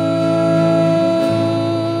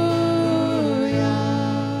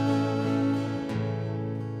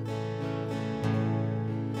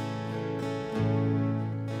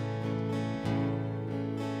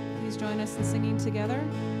 Please join us in singing together.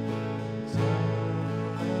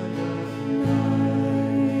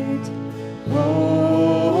 Night,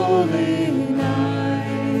 holy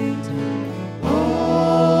night,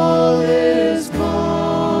 all is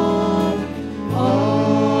calm,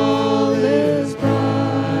 all is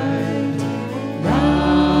bright,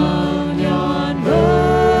 round yon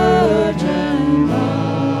virgin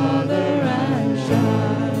mother and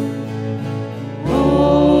child,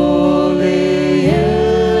 holy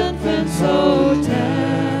infant, so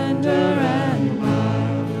tender and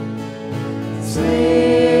mild,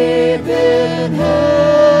 sleep in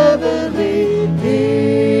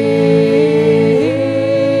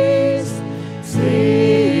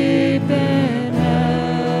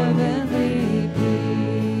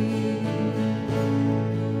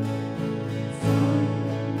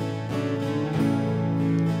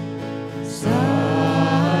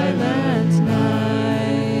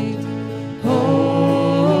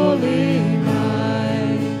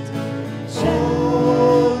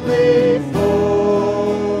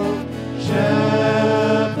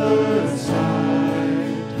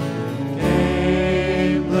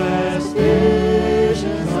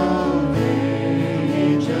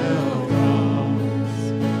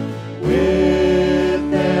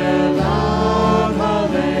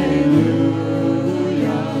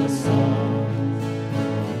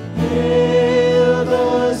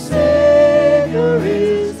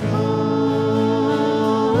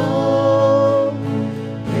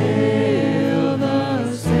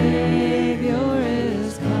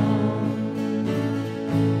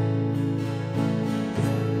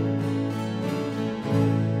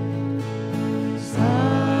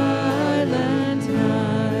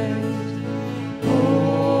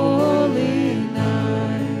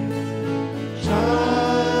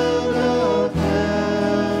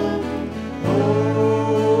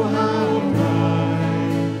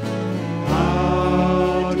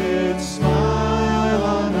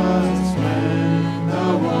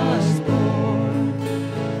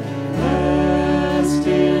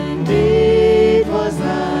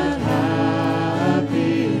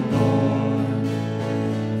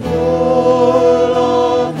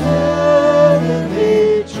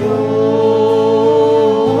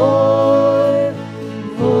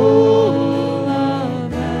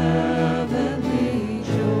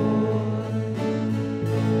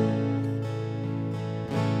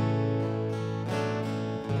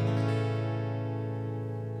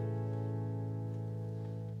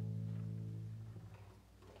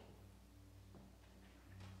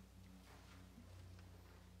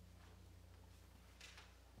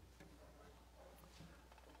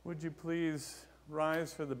would you please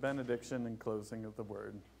rise for the benediction and closing of the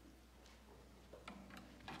word?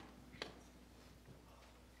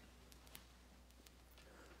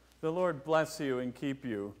 The Lord bless you and keep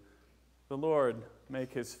you. The Lord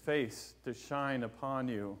make his face to shine upon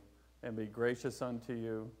you and be gracious unto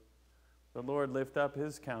you. The Lord lift up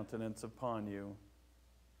his countenance upon you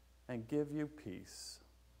and give you peace.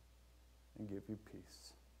 And give you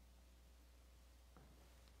peace.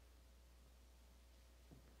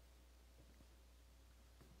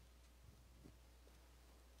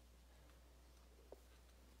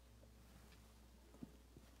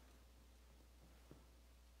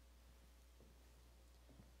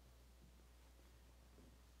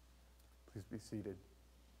 Please be seated.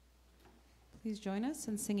 Please join us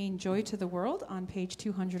in singing Joy to the World on page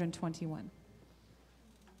 221.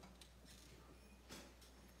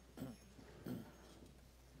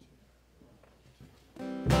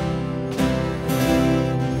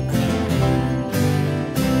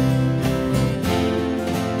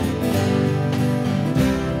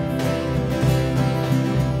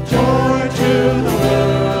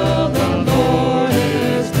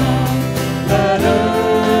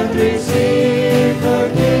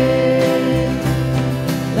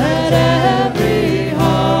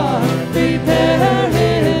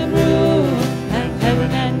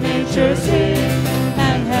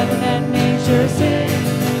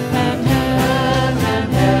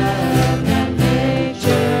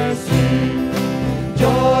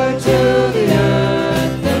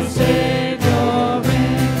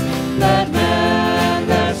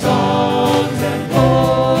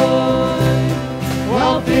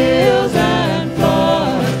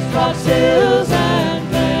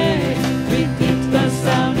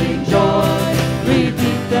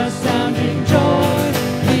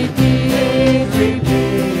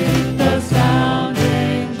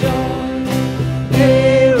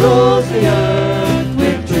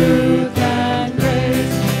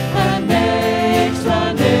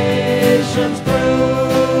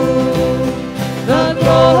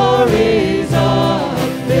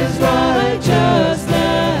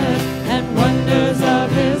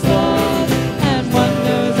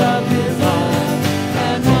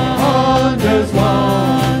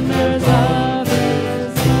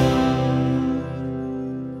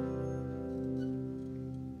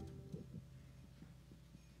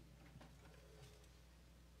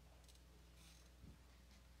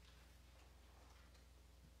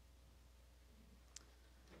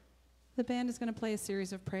 The band is going to play a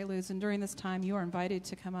series of preludes, and during this time you are invited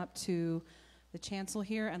to come up to the chancel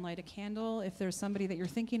here and light a candle. If there's somebody that you're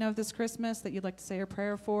thinking of this Christmas that you'd like to say a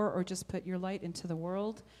prayer for, or just put your light into the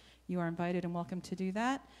world, you are invited and welcome to do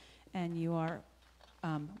that. And you are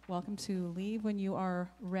welcome to leave when you are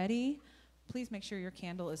ready. Please make sure your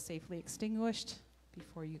candle is safely extinguished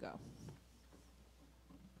before you go.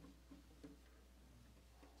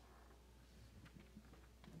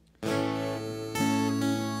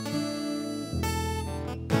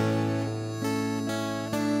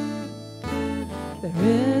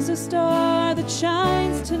 There is a star that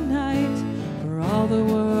shines tonight for all the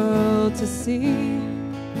world to see.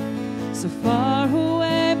 So far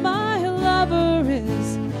away my lover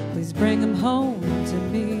is, please bring him home to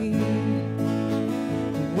me.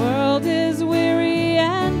 The world is weary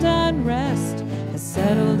and unrest has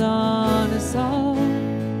settled on us all.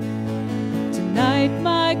 Tonight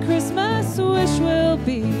my Christmas wish will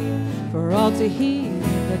be for all to heed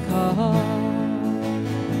the call.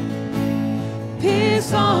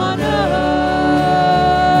 Peace on earth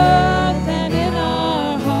and in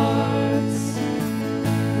our hearts.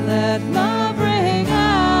 Let love ring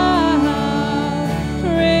out,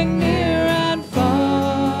 ring near and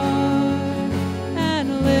far,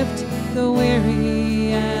 and lift the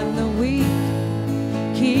weary and the weak.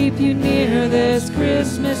 Keep you near this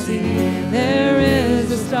Christmas Eve. There is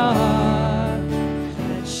a star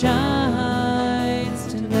that shines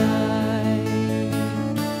tonight.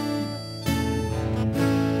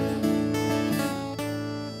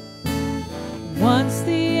 Once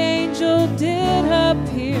the angel did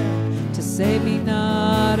appear to say, be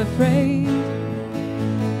not afraid.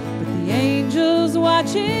 But the angel's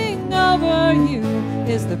watching over you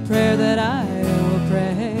is the prayer that I will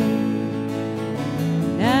pray.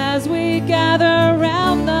 And as we gather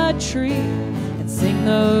round the tree and sing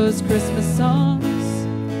those Christmas songs,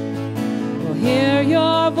 we'll hear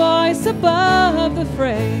your voice above the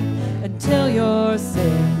fray until you're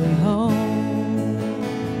safely home.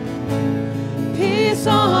 Peace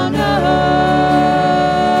on earth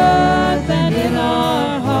and in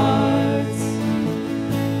our hearts.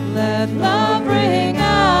 Let love ring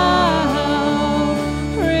out,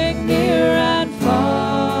 ring near and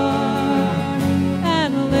far,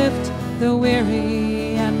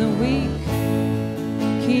 the weak.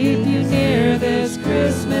 Keep you near this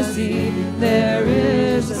Christmas Eve. There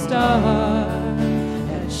is a star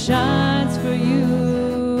that shines for you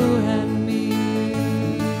and me.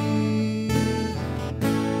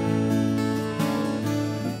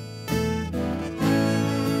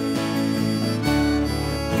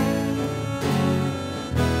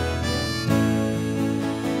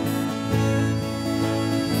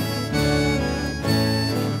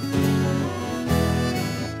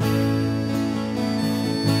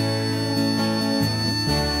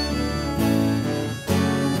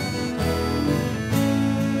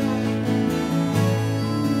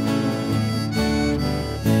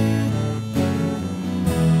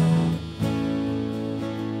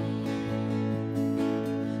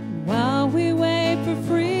 While we wait for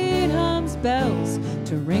freedom's bells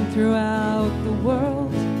to ring throughout the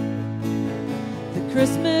world, the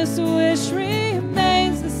Christmas wish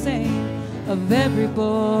remains the same of every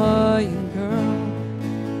boy and girl.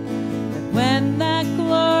 That when that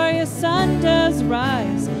glorious sun does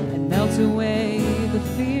rise and melt away the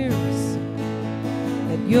fears,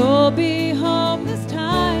 that you'll be home this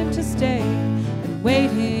time to stay and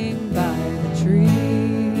waiting by the tree.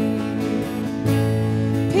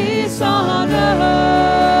 Peace on earth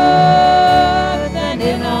and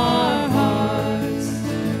in our hearts,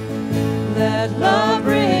 let love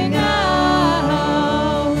ring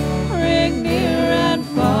out, ring near and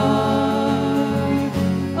far.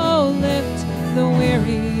 Oh, lift the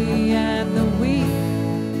weary and the weak,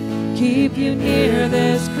 keep you near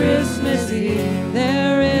this Christmas Eve.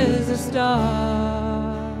 There is a star.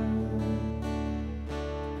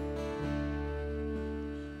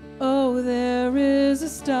 Oh, there is a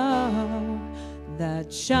star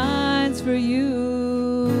that shines for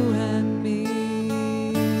you and me.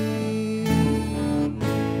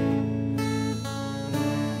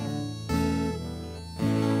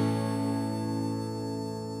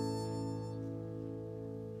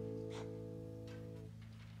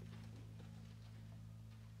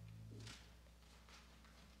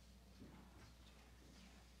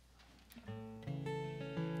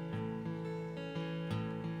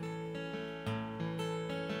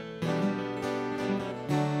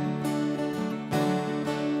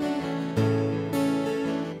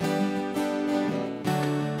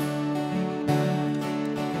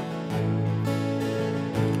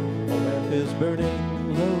 A lamp is burning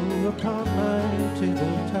low upon my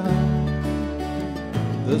tabletop.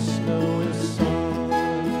 The snow is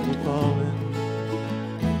softly falling.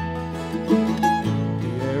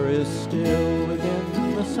 The air is still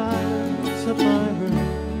within the silence of my room.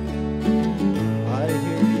 I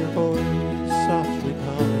hear your voice softly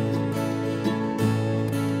calling.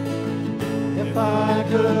 If I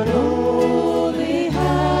could only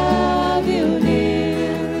have you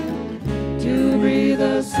near to breathe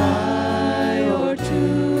a sigh or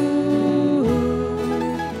two,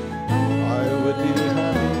 I would be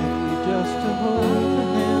happy just to hold the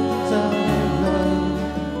hands I love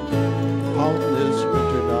on this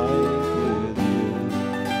winter night with you.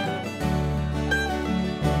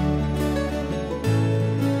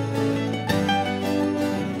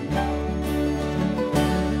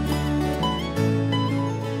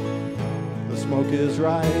 The smoke is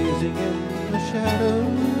rising in the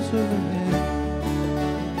shadows overhead.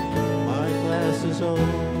 My glass is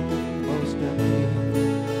almost empty.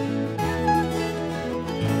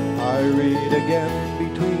 I read again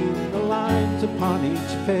between the lines upon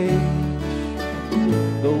each page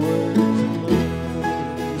the words of love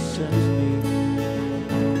he sends me.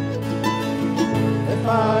 If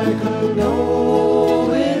I could know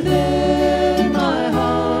within my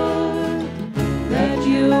heart that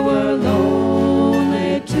you were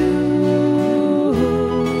lonely too,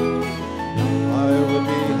 I would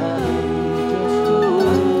be happy just to hold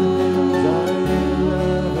the hands I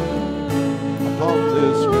love upon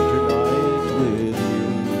this winter night with you.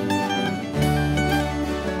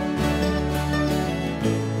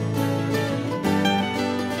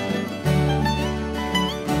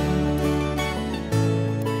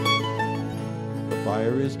 The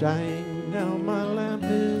fire is dying now, my lamp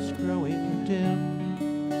is growing dim.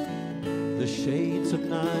 The shades of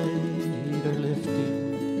night are lifting.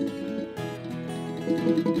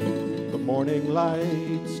 The morning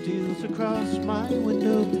light steals across my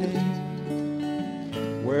window pane,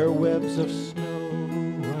 where webs of snow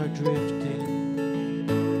are drifting.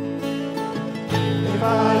 If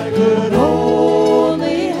I could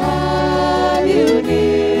only have you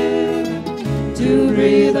near to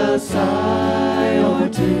breathe a sigh or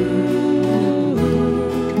two,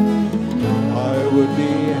 I would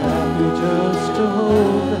be happy just to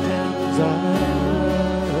hold the hands I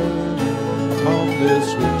love upon this this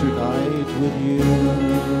winter night with you,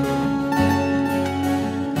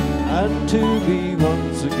 and to be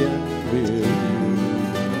once again with you.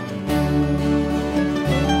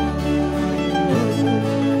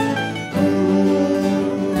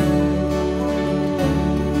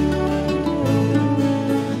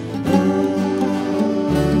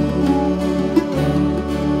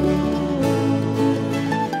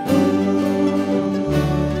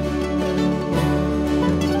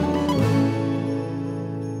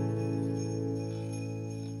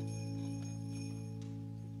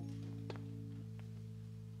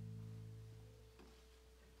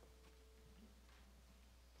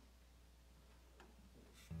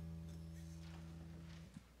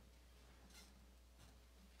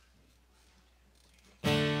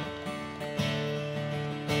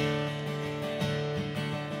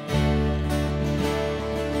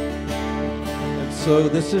 So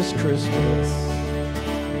this is Christmas,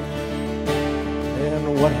 and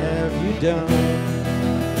what have you done?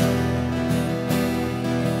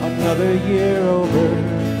 Another year over,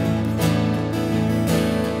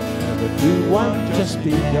 and the new one just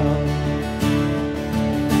begun.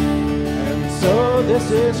 And so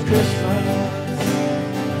this is Christmas,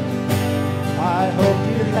 I hope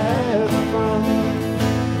you have fun.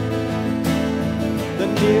 The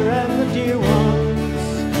near and the dear ones,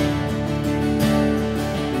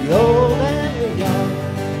 the old and the young.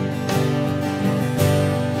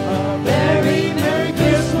 A very Merry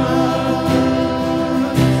Christmas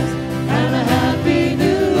and a Happy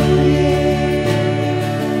New Year.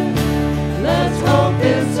 Let's hope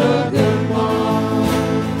it's a good one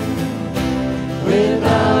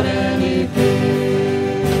without any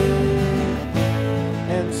fear.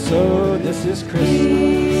 And so this is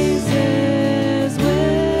Christmas,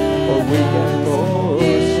 for weak and for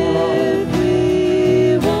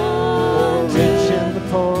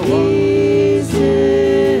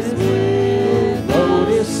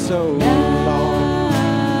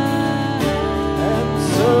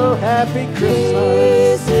Happy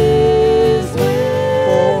Christmas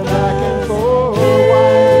for black and for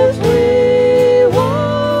white,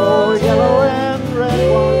 for yellow and red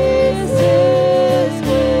ones.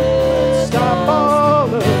 Let's stop all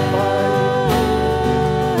the fight.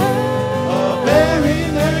 A very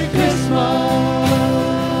Merry Christmas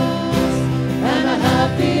and a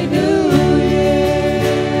Happy New Year.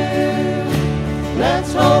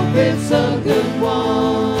 Let's hope it's a good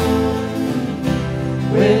one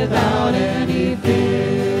without any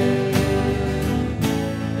fear.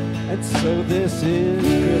 And so this is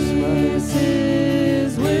Christmas.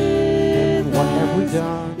 And what have we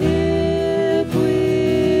done? If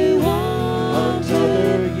we want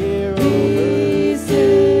Another year over,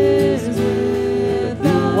 the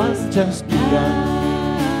new one's just begun.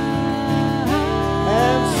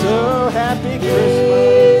 And so happy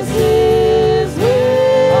Christmas.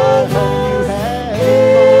 I hope you have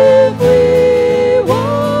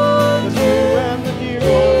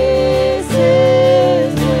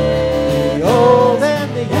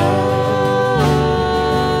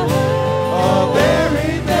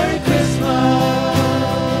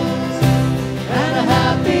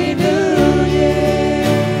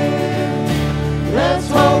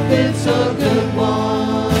it's a good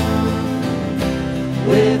one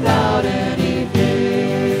without any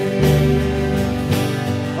fear.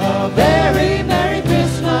 A very Merry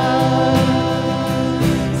Christmas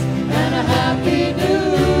and a Happy New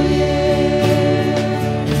Year.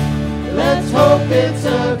 Let's hope it's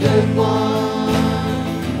a good one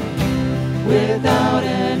without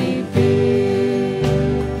any fear.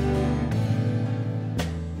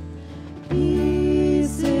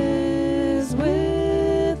 Peace is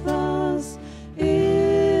with us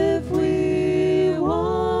if we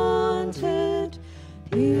want it.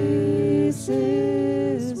 Peace